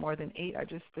category of more than 8. I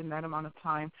just spend that amount of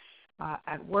time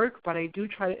at work, but I do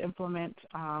try to implement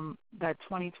that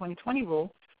 20-20-20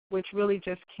 rule, which really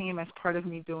just came as part of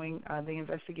me doing the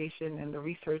investigation and the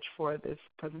research for this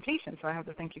presentation, so I have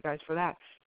to thank you guys for that.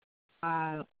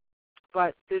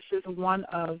 But this is one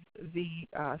of the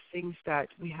things that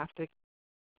we have to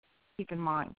keep in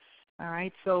mind. All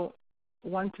right, so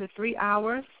 1 to 3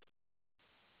 hours.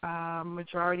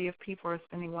 Majority of people are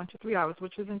spending 1 to 3 hours,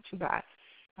 which isn't too bad.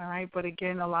 All right, but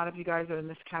again, a lot of you guys are in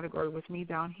this category with me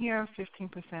down here,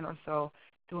 15% or so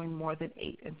doing more than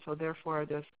 8, and so therefore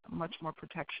there's much more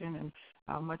protection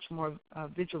and much more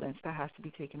vigilance that has to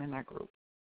be taken in that group.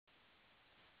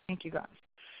 Thank you, guys.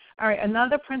 All right,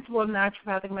 another principle of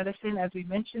naturopathic medicine, as we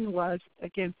mentioned, was,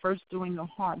 again, first doing no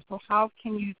harm. So how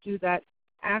can you do that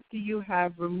after you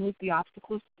have removed the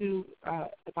obstacles to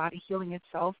the body healing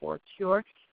itself or cure?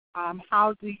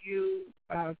 How do you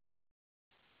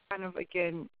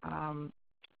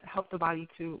help the body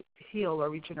to heal or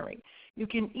regenerate? You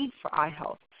can eat for eye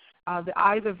health. The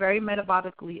eyes are very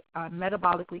metabolically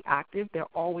active. They're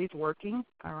always working,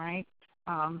 all right?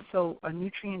 So a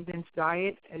nutrient-dense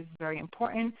diet is very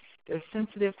important. They're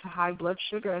sensitive to high blood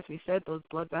sugar. As we said, those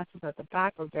blood vessels at the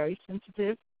back are very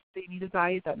sensitive. They need a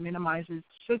diet that minimizes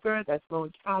sugar, that's low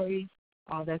in calories,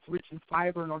 that's rich in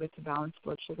fiber in order to balance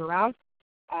blood sugar out.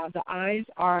 The eyes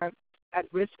are at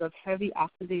risk of heavy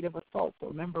oxidative assault. So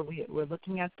remember, we're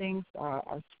looking at things,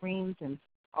 our screens and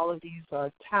all of these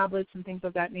tablets and things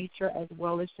of that nature, as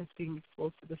well as just being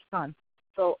exposed to the sun.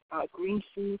 So green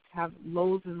foods have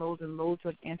loads and loads and loads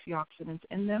of antioxidants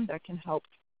in them that can help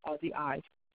the eyes.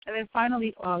 And then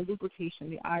finally, lubrication.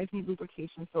 The eyes need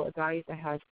lubrication, so a diet that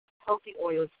has healthy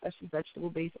oils, especially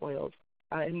vegetable-based oils,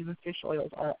 and even fish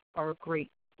oils are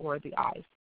great for the eyes.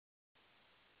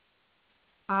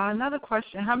 Another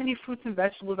question, how many fruits and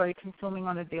vegetables are you consuming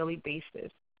on a daily basis? You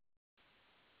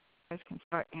guys can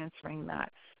start answering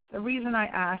that. The reason I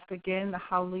ask, again, the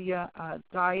Hallelujah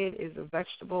diet is a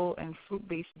vegetable and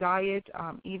fruit-based diet,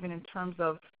 even in terms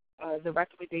of the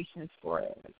recommendations for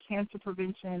cancer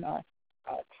prevention,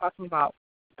 talking about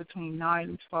between 9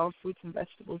 and 12 fruits and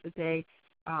vegetables a day.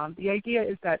 The idea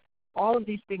is that all of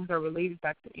these things are related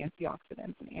back to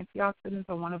antioxidants, and antioxidants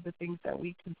are one of the things that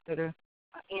we consider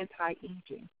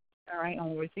anti-aging. All right, and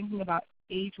when we're thinking about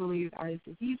age-related eye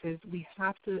diseases, we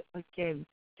have to, again,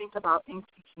 think about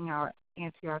increasing our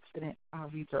antioxidant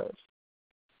reserves.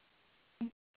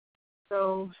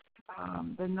 So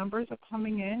the numbers are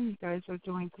coming in. You guys are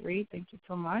doing great. Thank you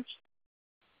so much.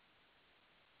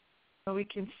 So we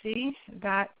can see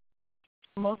that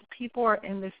most people are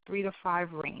in this 3 to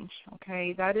 5 range,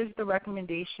 okay? That is the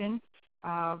recommendation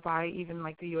by even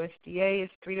like the USDA is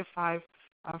 3 to 5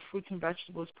 fruits and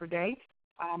vegetables per day.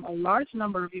 A large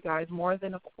number of you guys, more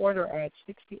than a quarter, are at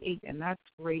 6 to 8, and that's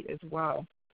great as well.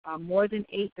 More than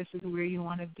 8, this is where you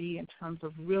want to be in terms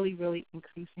of really, really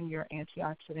increasing your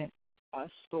antioxidant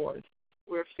stores.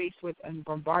 We're faced with and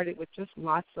bombarded with just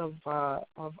lots of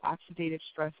oxidative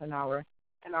stress in our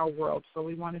world, so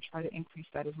we want to try to increase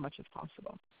that as much as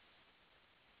possible.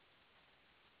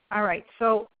 All right,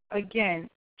 so again,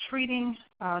 treating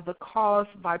the cause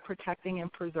by protecting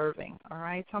and preserving. All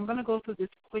right, so I'm going to go through this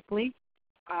quickly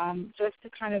just to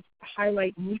kind of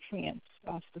highlight nutrients,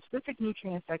 specific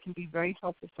nutrients that can be very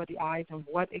helpful for the eyes and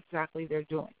what exactly they're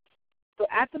doing. So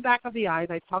at the back of the eyes,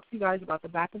 I talked to you guys about the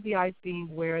back of the eyes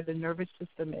being where the nervous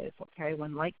system is, okay?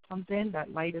 When light comes in,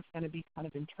 that light is going to be kind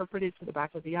of interpreted to the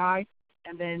back of the eye,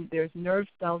 and then there's nerve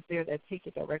cells there that take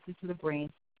it directly to the brain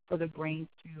for the brain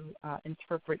to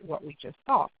interpret what we just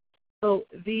saw. So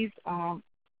these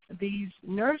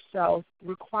nerve cells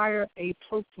require a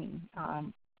protein.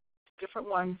 Different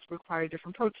ones require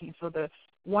different proteins. So the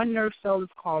one nerve cell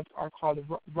are called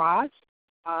rods.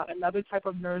 Another type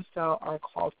of nerve cell are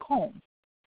called cones.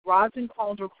 Rods and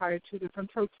cones require 2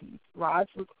 different proteins. Rods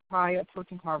require a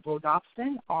protein called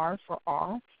rhodopsin, R for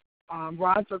R.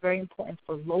 Rods are very important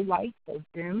for low light, so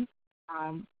dim.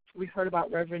 We heard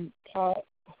about Reverend Paul,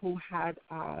 who had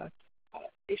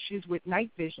issues with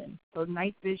night vision. So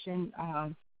night vision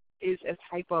is a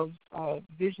type of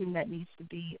vision that needs to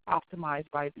be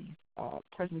optimized by the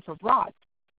presence of rods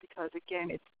because, again,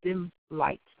 it's dim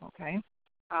light, okay?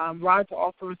 Rods are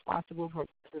also responsible for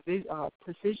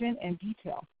precision and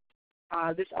detail.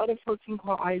 This other protein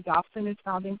called iodopsin is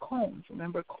found in cones.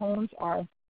 Remember, cones are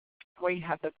where you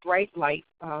have the bright light,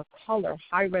 color,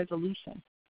 high resolution.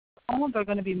 Cones are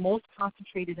going to be most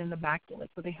concentrated in the macula,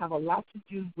 so they have a lot to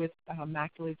do with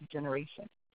macular degeneration.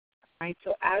 Right?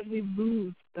 So as we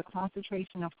lose the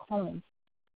concentration of cones,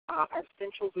 our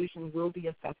central vision will be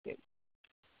affected.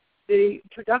 The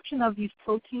production of these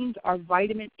proteins are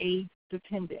vitamin A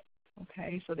dependent.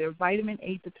 Okay, so they're vitamin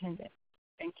A dependent.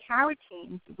 And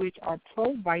carotenes, which are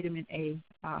pro-vitamin A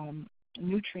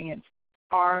nutrients,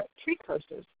 are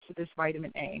precursors to this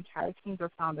vitamin A. And carotenes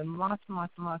are found in lots and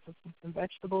lots and lots of fruits and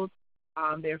vegetables.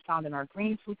 They're found in our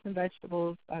green fruits and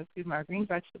vegetables, our green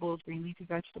vegetables, green leafy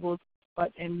vegetables,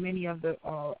 but in many of the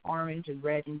orange and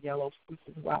red and yellow fruits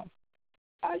as well.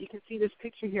 You can see this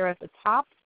picture here at the top,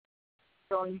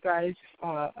 showing you guys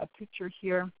a picture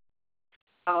here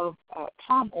of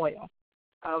palm oil,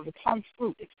 of palm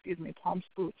fruit. And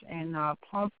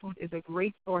palm fruit is a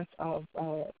great source of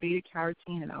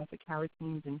beta-carotene and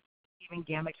alpha-carotenes and even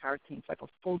gamma-carotenes, like a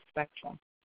full spectrum.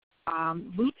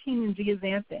 Lutein and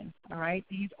zeaxanthin, all right,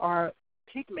 these are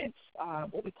pigments,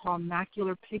 what we call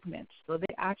macular pigments. So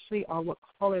they actually are what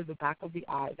color the back of the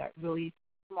eye, that really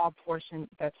small portion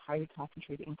that's highly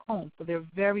concentrated in cones. So they're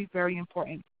very, very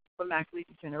important for macular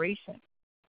degeneration.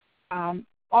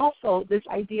 Also, this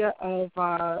idea of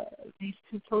these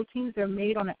 2 proteins, they're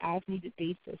made on an as-needed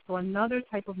basis. So another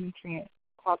type of nutrient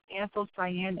called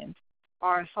anthocyanins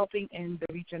are helping in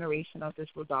the regeneration of this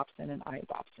rhodopsin and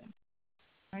iodopsin.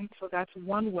 Right? So that's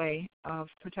one way of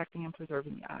protecting and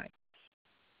preserving the eye.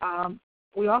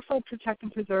 We also protect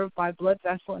and preserve by blood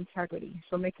vessel integrity,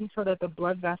 so making sure that the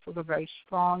blood vessels are very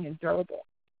strong and durable.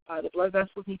 The blood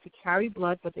vessels need to carry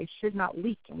blood, but they should not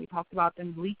leak, and we talked about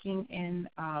them leaking in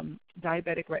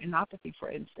diabetic retinopathy, for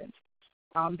instance.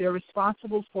 They're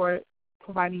responsible for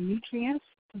providing nutrients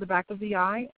to the back of the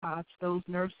eye, to those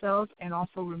nerve cells, and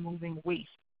also removing waste.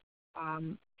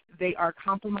 They are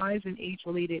compromised in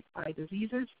age-related eye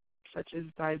diseases, such as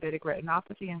diabetic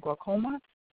retinopathy and glaucoma,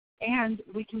 and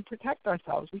we can protect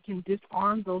ourselves. We can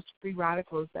disarm those free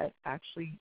radicals that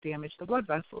actually damage the blood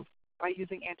vessels by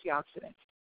using antioxidants.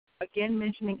 Again,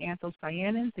 mentioning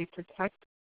anthocyanins, they protect,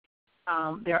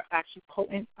 they're actually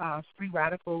potent free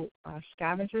radical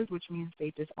scavengers, which means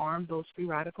they disarm those free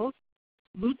radicals.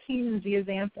 Lutein and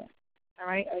zeaxanthin. All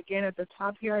right, again, at the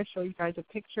top here, I show you guys a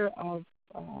picture of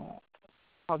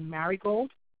called marigold.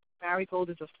 Marigold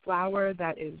is a flower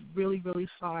that is really, really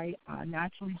high,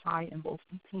 naturally high in both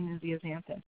lutein and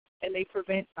zeaxanthin, and they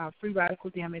prevent free radical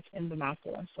damage in the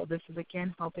macula. So this is,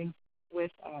 again, helping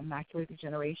with macular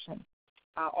degeneration,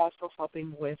 also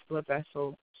helping with blood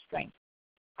vessel strength.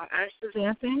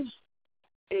 Astaxanthin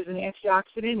is an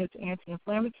antioxidant, it's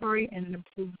anti-inflammatory, and it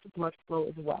improves the blood flow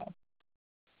as well.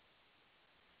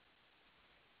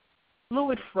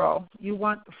 Fluid flow. You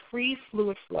want free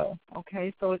fluid flow,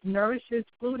 okay? So it nourishes,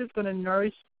 fluid is going to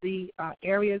nourish the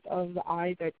areas of the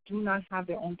eye that do not have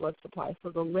their own blood supply. So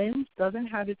the lens doesn't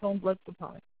have its own blood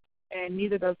supply, and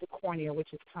neither does the cornea,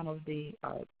 which is kind of the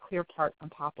clear part on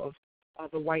top of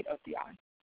the white of the eye.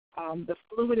 The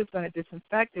fluid is going to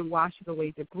disinfect, it washes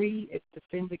away debris, it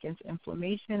defends against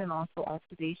inflammation and also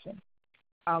oxidation.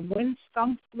 When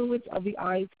some fluids of the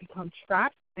eyes become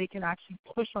trapped, they can actually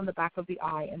push on the back of the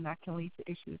eye, and that can lead to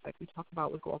issues like we talked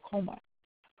about with glaucoma.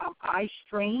 Eye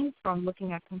strain from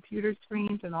looking at computer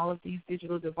screens and all of these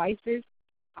digital devices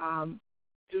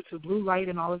due to blue light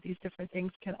and all of these different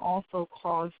things can also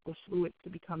cause the fluid to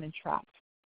become entrapped.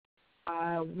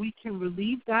 We can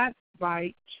relieve that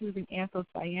by choosing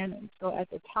anthocyanins. So at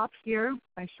the top here,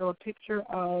 I show a picture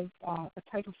of a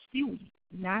type of seaweed.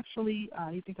 Naturally,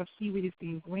 you think of seaweed as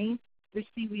being green. This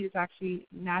seaweed is actually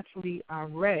naturally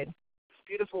red. It's a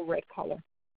beautiful red color.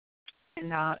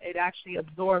 And it actually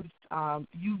absorbs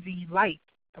UV light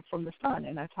from the sun,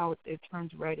 and that's how it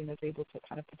turns red and is able to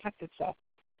kind of protect itself.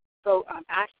 So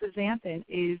astaxanthin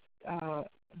is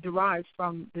derived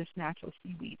from this natural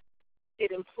seaweed.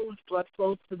 It improves blood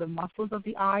flow to the muscles of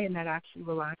the eye, and that actually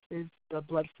relaxes the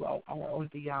blood flow or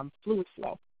the fluid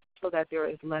flow so that there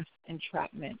is less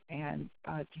entrapment and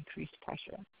decreased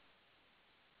pressure.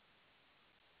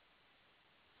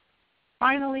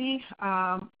 Finally,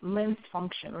 lens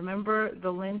function. Remember,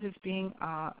 the lens is being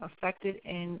affected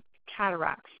in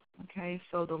cataracts. Okay,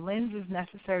 so the lens is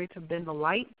necessary to bend the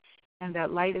light, and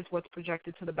that light is what's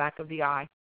projected to the back of the eye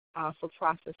for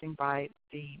processing by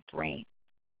the brain.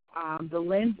 The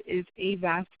lens is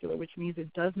avascular, which means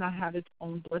it does not have its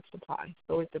own blood supply.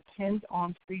 So it depends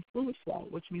on free fluid flow,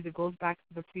 which means it goes back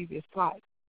to the previous slide.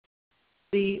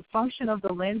 The function of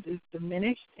the lens is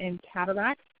diminished in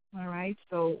cataracts, all right?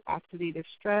 So oxidative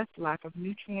stress, lack of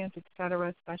nutrients,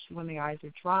 etc., especially when the eyes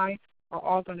are dry, are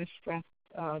all going to stress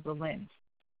the lens.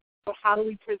 So how do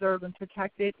we preserve and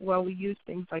protect it? Well, we use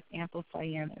things like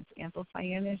anthocyanins.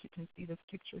 Anthocyanins, you can see this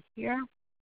picture here.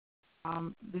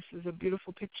 This is a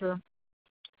beautiful picture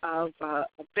of a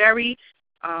berry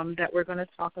that we're going to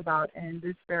talk about, and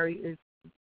this berry is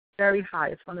very high.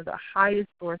 It's one of the highest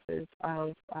sources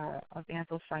of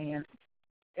anthocyanins.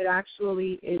 It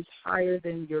actually is higher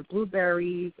than your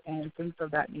blueberries and things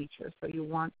of that nature. So you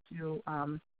want to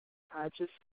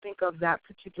just think of that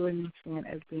particular nutrient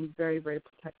as being very, very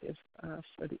protective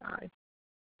for the eye.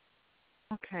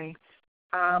 Okay.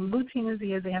 Lutein and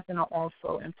zeaxanthin are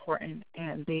also important,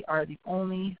 and they are the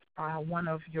only one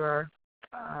of your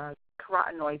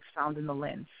carotenoids found in the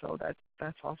lens. So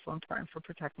that's also important for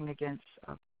protecting against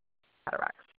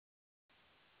cataracts.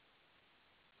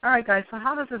 All right, guys, so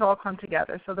how does this all come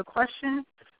together? So the question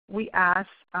we asked,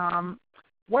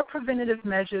 what preventative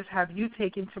measures have you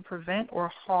taken to prevent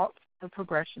or halt the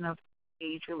progression of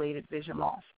age-related vision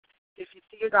loss? If you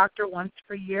see your doctor once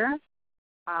per year,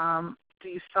 do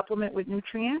you supplement with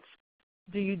nutrients?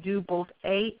 Do you do both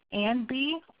A and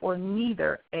B or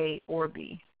neither A or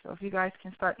B? So if you guys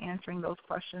can start answering those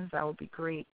questions, that would be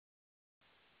great.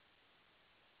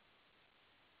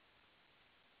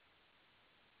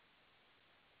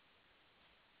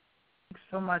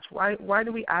 So much. Why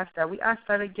do we ask that? We ask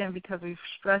that again because we've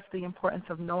stressed the importance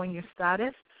of knowing your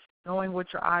status, knowing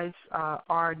what your eyes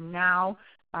are now,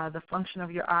 the function of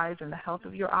your eyes and the health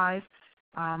of your eyes,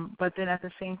 but then at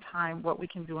the same time what we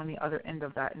can do on the other end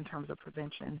of that in terms of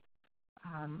prevention.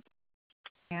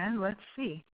 And let's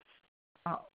see.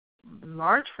 A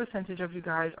large percentage of you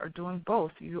guys are doing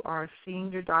both. You are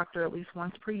seeing your doctor at least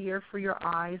once per year for your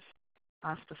eyes,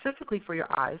 specifically for your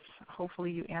eyes.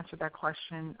 Hopefully you answered that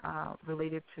question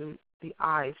related to the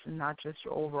eyes and not just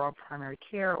your overall primary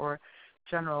care or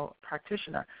general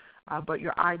practitioner, but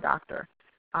your eye doctor.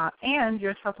 And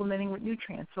you're supplementing with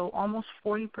nutrients. So almost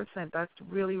 40%, that's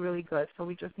really, really good. So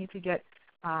we just need to get,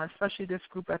 especially this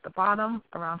group at the bottom,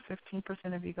 around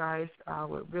 15% of you guys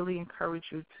would really encourage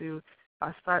you to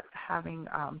start having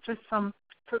just some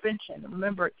prevention.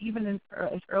 Remember, even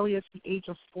as early as the age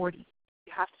of 40,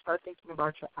 you have to start thinking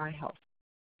about your eye health.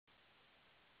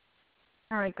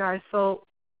 All right, guys, so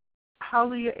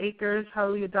Hallelujah Acres,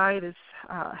 Hallelujah Diet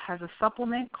has a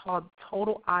supplement called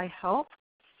Total Eye Health.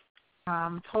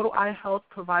 Total Eye Health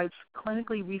provides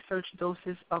clinically researched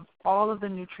doses of all of the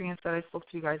nutrients that I spoke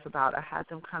to you guys about. I had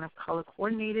them kind of color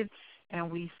coordinated,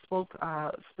 and we spoke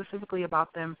specifically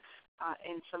about them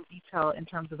in some detail in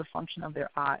terms of the function of the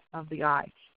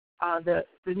eye. The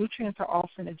nutrients are all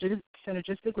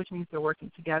synergistic, which means they're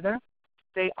working together.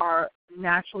 They are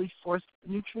naturally sourced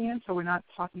nutrients, so we're not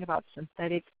talking about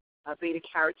synthetic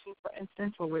beta-carotene, for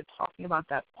instance, or we're talking about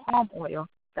that palm oil,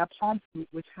 that palm fruit,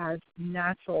 which has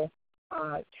natural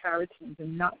carotenes,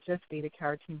 and not just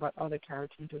beta-carotene, but other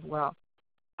carotenes as well.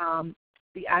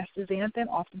 The astaxanthin,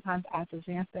 oftentimes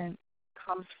astaxanthin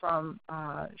comes from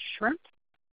shrimp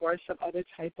or some other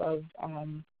type of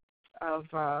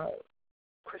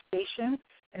crustacean,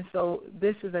 and so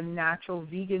this is a natural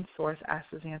vegan source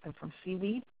astaxanthin from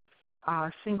seaweed.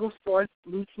 single source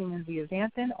lutein and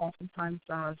zeaxanthin. Oftentimes,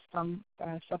 some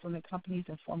supplement companies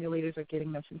and formulators are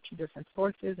getting them from two different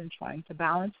sources and trying to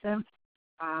balance them.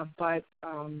 But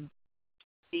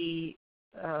the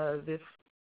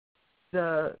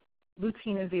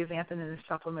lutein and zeaxanthin in the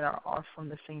supplement are from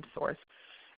the same source.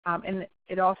 And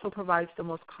it also provides the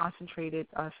most concentrated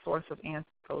source of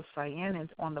anthocyanins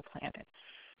on the planet.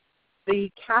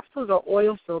 The capsules are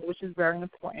oil-filled, which is very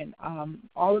important.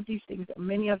 All of these things,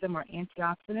 many of them are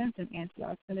antioxidants, and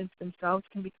antioxidants themselves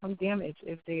can become damaged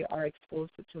if they are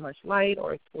exposed to too much light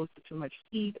or exposed to too much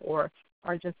heat or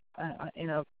are just in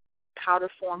a powder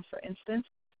form, for instance.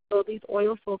 So these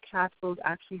oil-filled capsules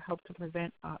actually help to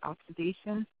prevent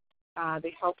oxidation.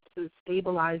 They help to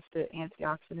stabilize the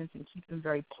antioxidants and keep them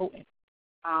very potent.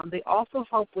 They also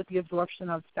help with the absorption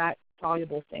of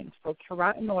fat-soluble things. So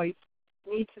carotenoids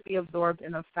need to be absorbed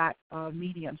in a fat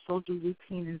medium. So do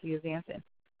lutein and zeaxanthin.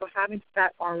 So having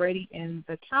fat already in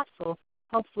the capsule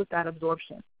helps with that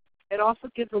absorption. It also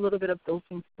gives a little bit of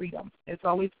dosing freedom. It's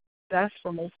always best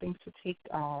for most things to take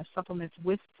supplements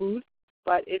with food,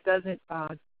 but it doesn't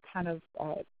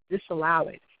disallow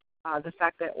it. The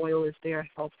fact that oil is there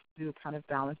helps to kind of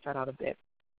balance that out a bit.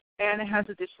 And it has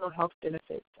additional health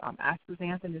benefits.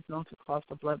 Astaxanthin is known to cross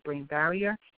the blood-brain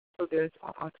barrier, so there's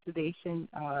oxidation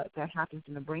that happens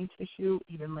in the brain tissue,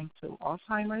 even linked to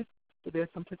Alzheimer's, so there's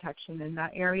some protection in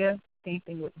that area. Same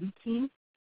thing with lutein.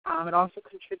 It also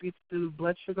contributes to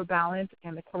blood sugar balance,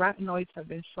 and the carotenoids have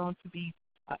been shown to be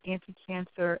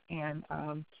anti-cancer and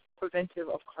preventive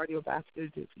of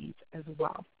cardiovascular disease as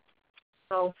well.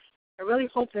 So I really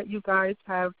hope that you guys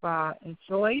have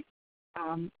enjoyed,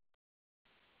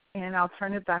 and I'll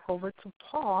turn it back over to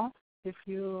Paul if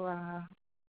you...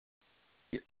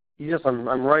 Yes, I'm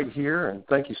right here, and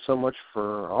thank you so much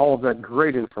for all of that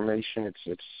great information.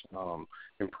 It's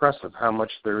impressive how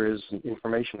much there is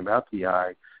information about the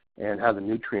eye and how the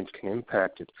nutrients can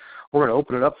impact it. We're going to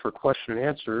open it up for question and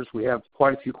answers. We have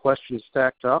quite a few questions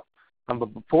stacked up,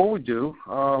 but before we do,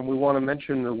 we want to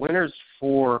mention the winners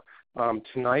for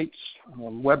tonight's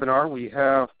webinar. We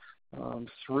have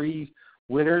 3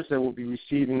 winners that will be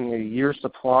receiving a year's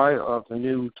supply of the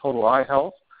new Total Eye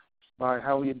Health by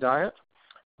How You Diet.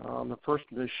 The first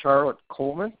one is Charlotte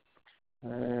Coleman,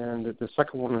 and the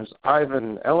second one is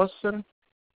Ivan Ellison,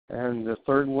 and the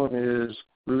third one is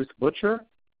Ruth Butcher.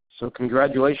 So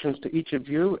congratulations to each of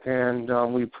you,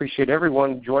 and we appreciate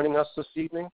everyone joining us this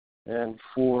evening and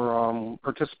for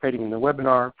participating in the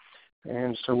webinar.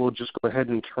 And so we'll just go ahead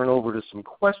and turn over to some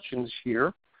questions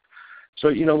here. So,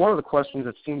 one of the questions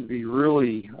that seemed to be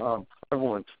really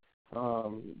prevalent,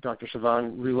 Dr.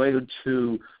 Sivan, related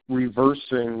to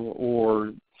reversing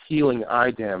or healing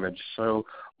eye damage. So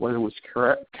whether it was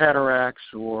cataracts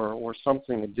or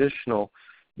something additional,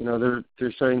 they're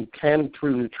saying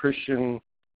through nutrition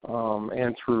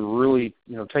and through really,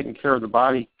 taking care of the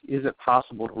body, is it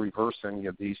possible to reverse any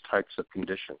of these types of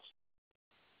conditions?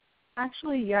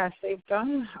 Actually, yes. They've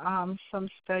done some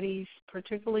studies,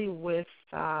 particularly with,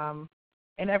 and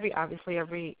every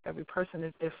person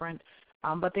is different,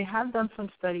 but they have done some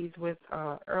studies with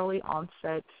early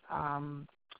onset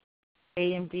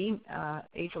AMD,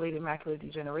 age-related macular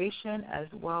degeneration, as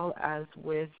well as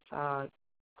with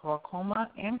glaucoma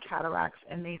and cataracts,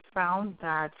 and they found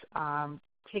that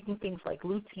taking things like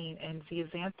lutein and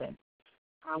zeaxanthin,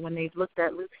 when they've looked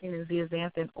at lutein and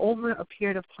zeaxanthin over a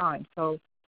period of time. So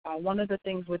one of the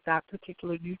things with that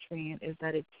particular nutrient is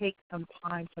that it takes some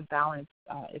time to balance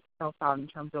itself out in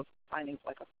terms of finding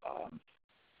like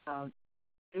a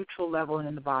neutral level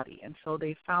in the body. And so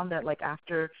they found that like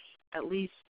after at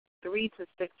least 3 to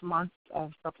 6 months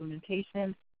of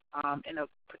supplementation, in a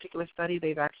particular study,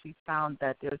 they've actually found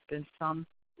that there's been some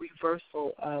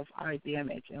reversal of eye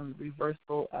damage and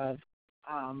reversal of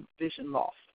vision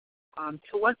loss.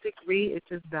 To what degree, it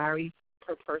just varies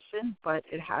per person, but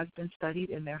it has been studied,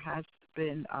 and there has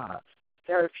been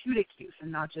therapeutic use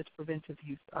and not just preventive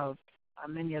use of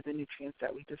many of the nutrients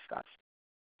that we discussed.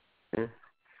 Mm-hmm.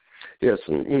 Yes,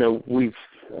 and we've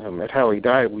at How You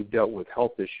Diet, we've dealt with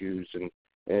health issues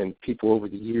and people over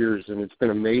the years, and it's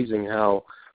been amazing how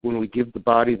when we give the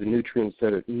body the nutrients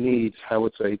that it needs, how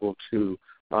it's able to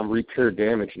repair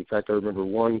damage. In fact, I remember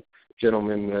one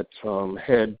gentleman that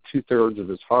had 2/3 of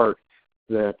his heart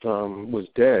that was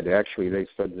dead. Actually, they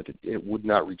said that it would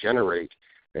not regenerate,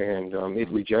 and it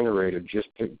regenerated just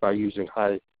by using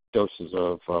high doses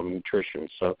of nutrition.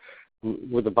 So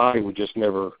with the body, we just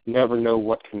never know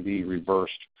what can be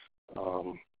reversed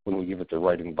when we give it the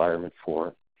right environment for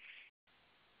it.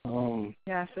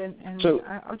 Yes, and so,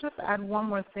 I'll just add one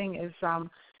more thing is,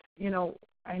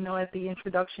 I know at the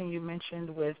introduction you mentioned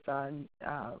with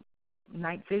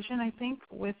night vision, I think,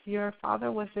 with your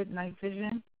father. Was it night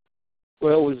vision?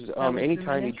 Well, it was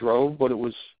anytime he drove, but it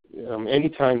was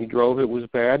anytime he drove it was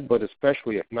bad, but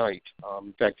especially at night.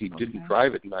 In fact, he didn't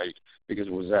drive at night because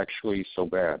it was actually so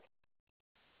bad.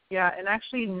 Yeah, and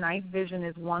actually night vision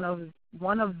is one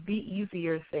of the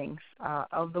easier things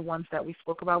of the ones that we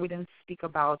spoke about. We didn't speak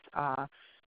about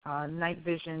night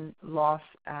vision loss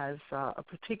as a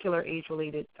particular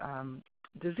age-related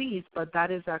disease, but that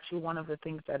is actually one of the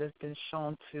things that has been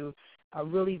shown to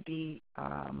really be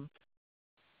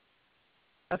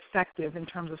effective in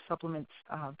terms of supplements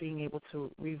being able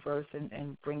to reverse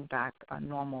and bring back a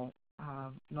normal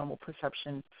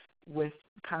perception with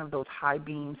kind of those high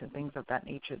beams and things of that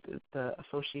nature, the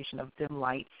association of dim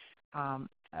light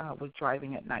with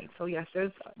driving at night. So yes,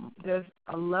 there's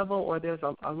a level, or there's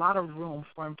a lot of room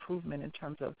for improvement in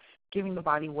terms of giving the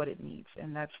body what it needs,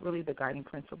 and that's really the guiding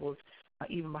principles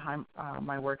even behind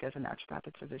my work as a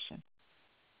naturopathic physician.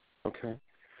 Okay.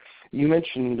 You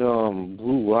mentioned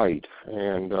blue light,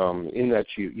 and in that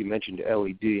you mentioned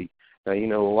LED. Now, you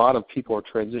know, a lot of people are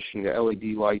transitioning to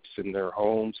LED lights in their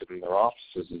homes and in their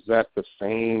offices. Is that the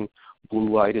same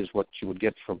blue light as what you would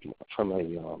get from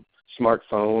a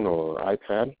smartphone or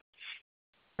iPad?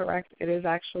 Correct. It is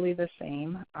actually the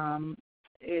same.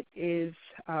 It is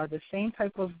the same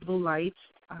type of blue light.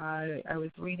 I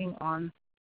was reading on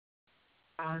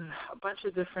a bunch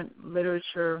of different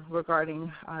literature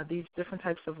regarding these different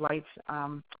types of lights.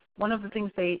 One of the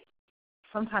things they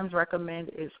sometimes recommend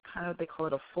is kind of, they call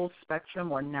it a full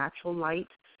spectrum or natural light,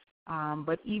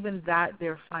 but even that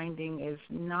they're finding is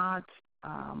not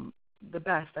the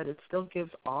best, that it still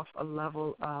gives off a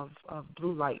level of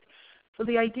blue light. So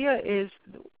the idea is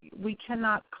we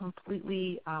cannot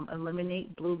completely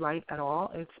eliminate blue light at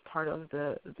all. It's part of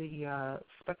the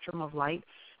spectrum of light,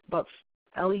 but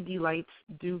LED lights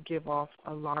do give off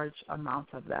a large amount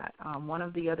of that. One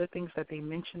of the other things that they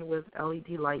mentioned with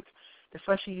LED lights,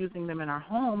 especially using them in our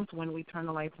homes when we turn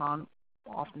the lights on,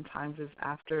 oftentimes is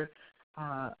after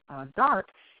dark,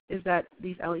 is that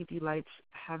these LED lights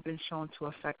have been shown to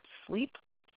affect sleep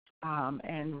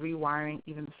and rewiring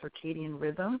even the circadian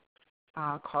rhythm,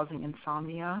 causing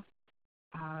insomnia.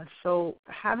 So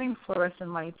having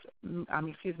fluorescent lights,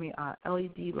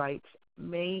 LED lights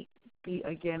may be,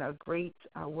 again, a great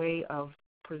way of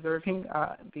preserving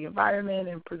the environment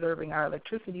and preserving our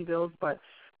electricity bills, but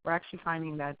we're actually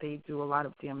finding that they do a lot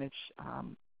of damage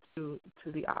to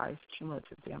the eyes,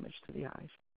 cumulative damage to the eyes.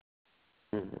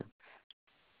 Mm-hmm.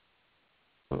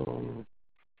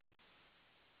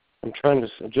 I'm trying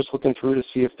to just looking through to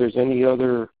see if there's any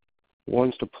other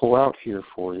ones to pull out here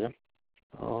for you.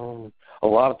 A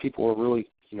lot of people are really,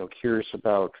 curious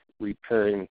about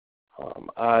repairing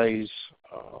eyes,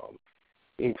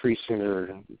 increasing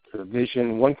their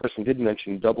vision. One person did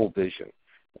mention double vision,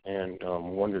 and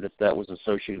wondered if that was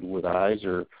associated with eyes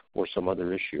or some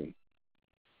other issue.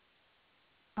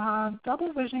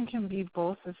 Double vision can be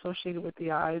both associated with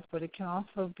the eyes, but it can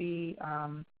also be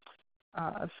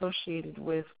associated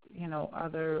with,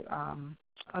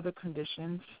 other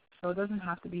conditions. So it doesn't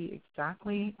have to be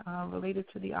exactly related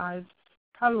to the eyes.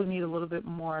 Probably need a little bit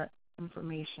more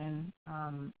information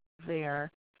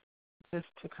there just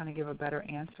to kind of give a better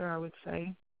answer, I would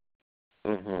say.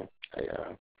 Mm-hmm.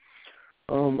 Yeah.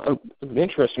 An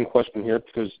interesting question here,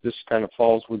 because this kind of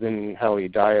falls within Howie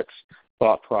Diet's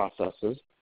thought processes.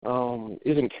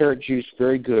 Isn't carrot juice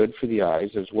very good for the eyes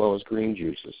as well as green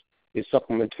juices? Is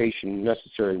supplementation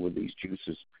necessary with these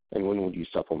juices, and when would you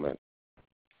supplement?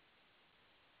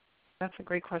 That's a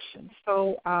great question.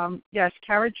 So, yes,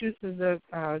 carrot juice is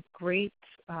a great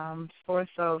source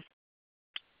of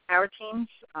carotenes,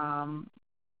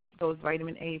 those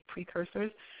vitamin A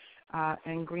precursors,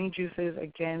 and green juices,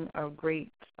 again, a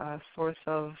great source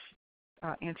of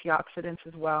antioxidants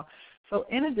as well. So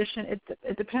in addition,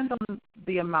 it depends on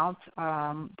the amount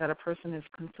that a person is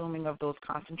consuming of those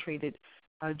concentrated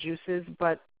juices,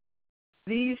 but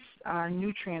these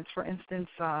nutrients, for instance,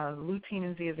 lutein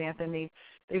and zeaxanthin,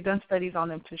 they've done studies on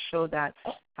them to show that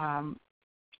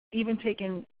even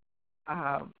taking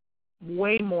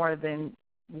way more than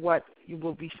what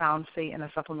will be found, say, in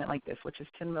a supplement like this, which is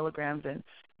 10 milligrams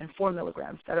and 4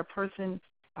 milligrams, that a person,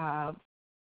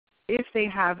 if they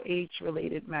have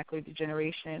age-related macular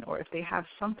degeneration, or if they have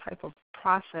some type of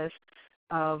process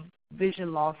of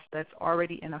vision loss that's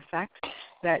already in effect,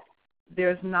 that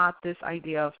there's not this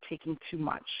idea of taking too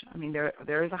much. I mean,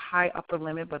 there is a high upper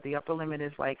limit, but the upper limit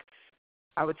is like,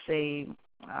 I would say,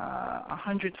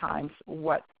 100 times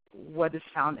what is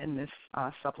found in this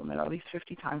supplement, or at least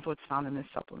 50 times what's found in this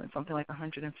supplement. Something like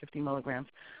 150 milligrams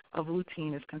of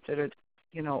lutein is considered,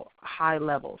 high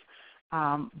levels.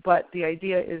 But the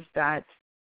idea is that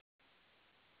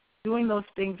doing those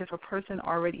things, if a person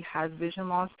already has vision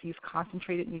loss, these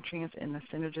concentrated nutrients in the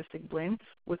synergistic blend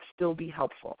would still be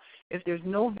helpful. If there's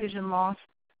no vision loss,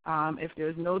 if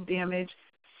there's no damage,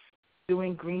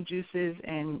 doing green juices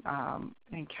and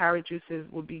carrot juices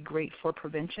would be great for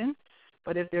prevention.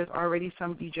 But if there's already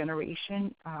some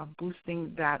degeneration,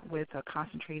 boosting that with a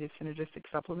concentrated synergistic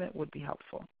supplement would be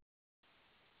helpful.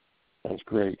 That's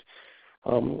great.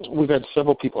 We've had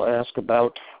several people ask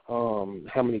about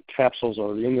how many capsules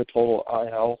are in the total eye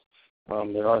health.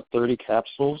 There are 30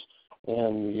 capsules,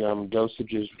 and the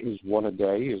dosage is 1 a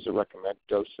day is a recommended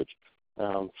dosage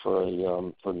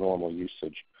for normal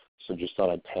usage. So just thought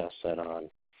I'd pass that on.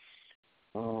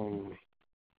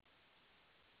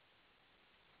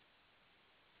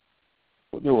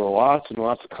 There were lots and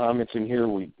lots of comments in here.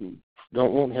 We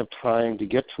won't have time to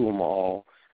get to them all.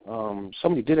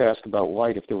 Somebody did ask about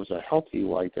light, if there was a healthy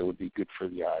light that would be good for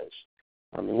the eyes.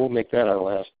 We'll make that our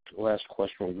last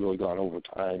question. We've really gone over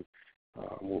time.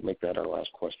 We'll make that our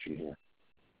last question here.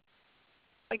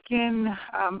 Again,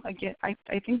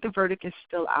 I think the verdict is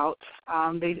still out.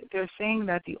 They're saying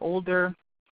that the older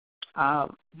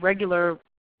regular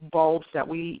bulbs that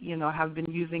we, have been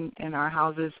using in our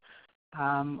houses,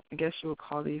 I guess you would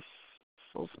call these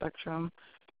full spectrum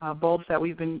bulbs that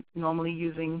we've been normally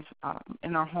using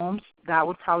in our homes, that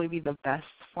would probably be the best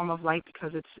form of light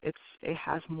because it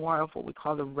has more of what we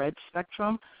call the red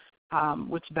spectrum,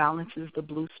 which balances the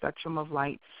blue spectrum of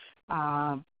light.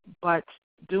 But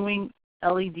doing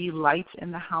LED lights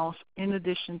in the house in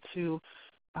addition to,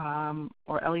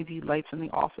 or LED lights in the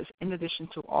office, in addition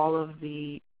to all of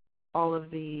the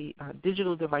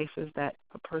digital devices that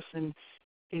a person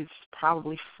is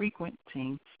probably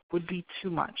frequenting, would be too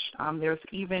much. There's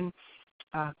even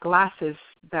glasses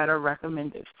that are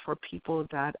recommended for people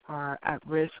that are at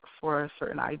risk for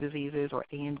certain eye diseases or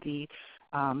AMD.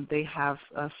 They have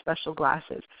special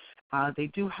glasses. They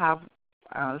do have,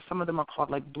 some of them are called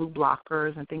like blue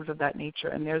blockers and things of that nature,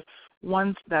 and there's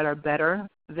ones that are better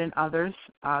than others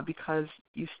because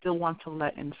you still want to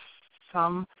let in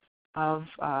some of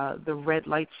the red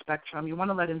light spectrum. You want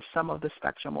to let in some of the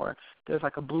spectrum, or there's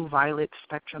like a blue-violet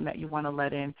spectrum that you want to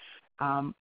let in.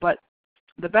 But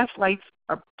the best lights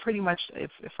are pretty much,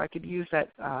 if I could use that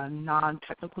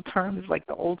non-technical term, is like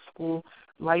the old-school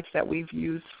lights that we've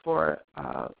used for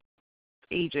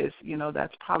ages.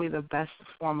 That's probably the best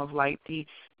form of light. The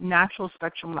natural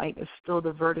spectrum light is still,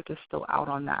 the verdict is still out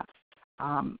on that.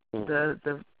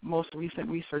 The most recent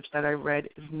research that I read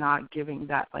is not giving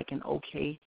that like an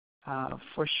okay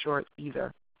for sure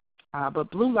either. But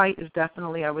blue light is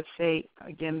definitely, I would say,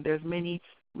 again, there's many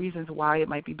reasons why it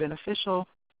might be beneficial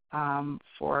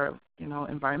for,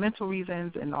 environmental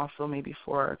reasons and also maybe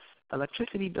for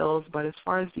electricity bills. But as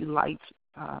far as the light,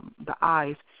 the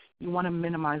eyes, you want to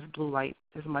minimize blue light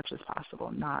as much as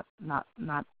possible, not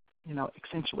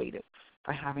accentuate it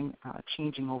by having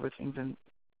changing over things in,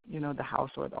 the house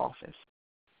or the office.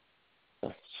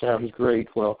 Sounds great.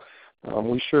 Well,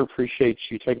 we sure appreciate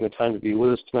you taking the time to be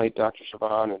with us tonight, Dr.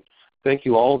 Sivan, and thank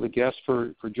you all the guests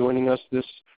for joining us. This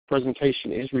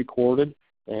presentation is recorded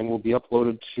and will be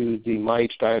uploaded to the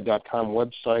myhdiet.com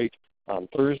website on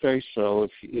Thursday. So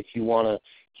if you want to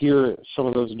hear some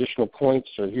of those additional points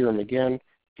or hear them again,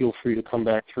 feel free to come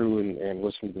back through and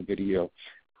listen to the video.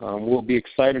 We'll be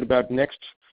excited about next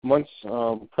month's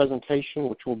presentation,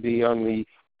 which will be on the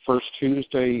first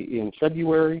Tuesday in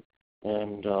February.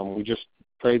 And we just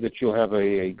pray that you'll have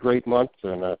a great month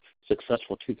and a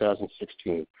successful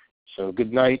 2016. So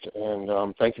good night,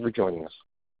 and thank you for joining us.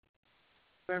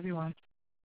 For everyone.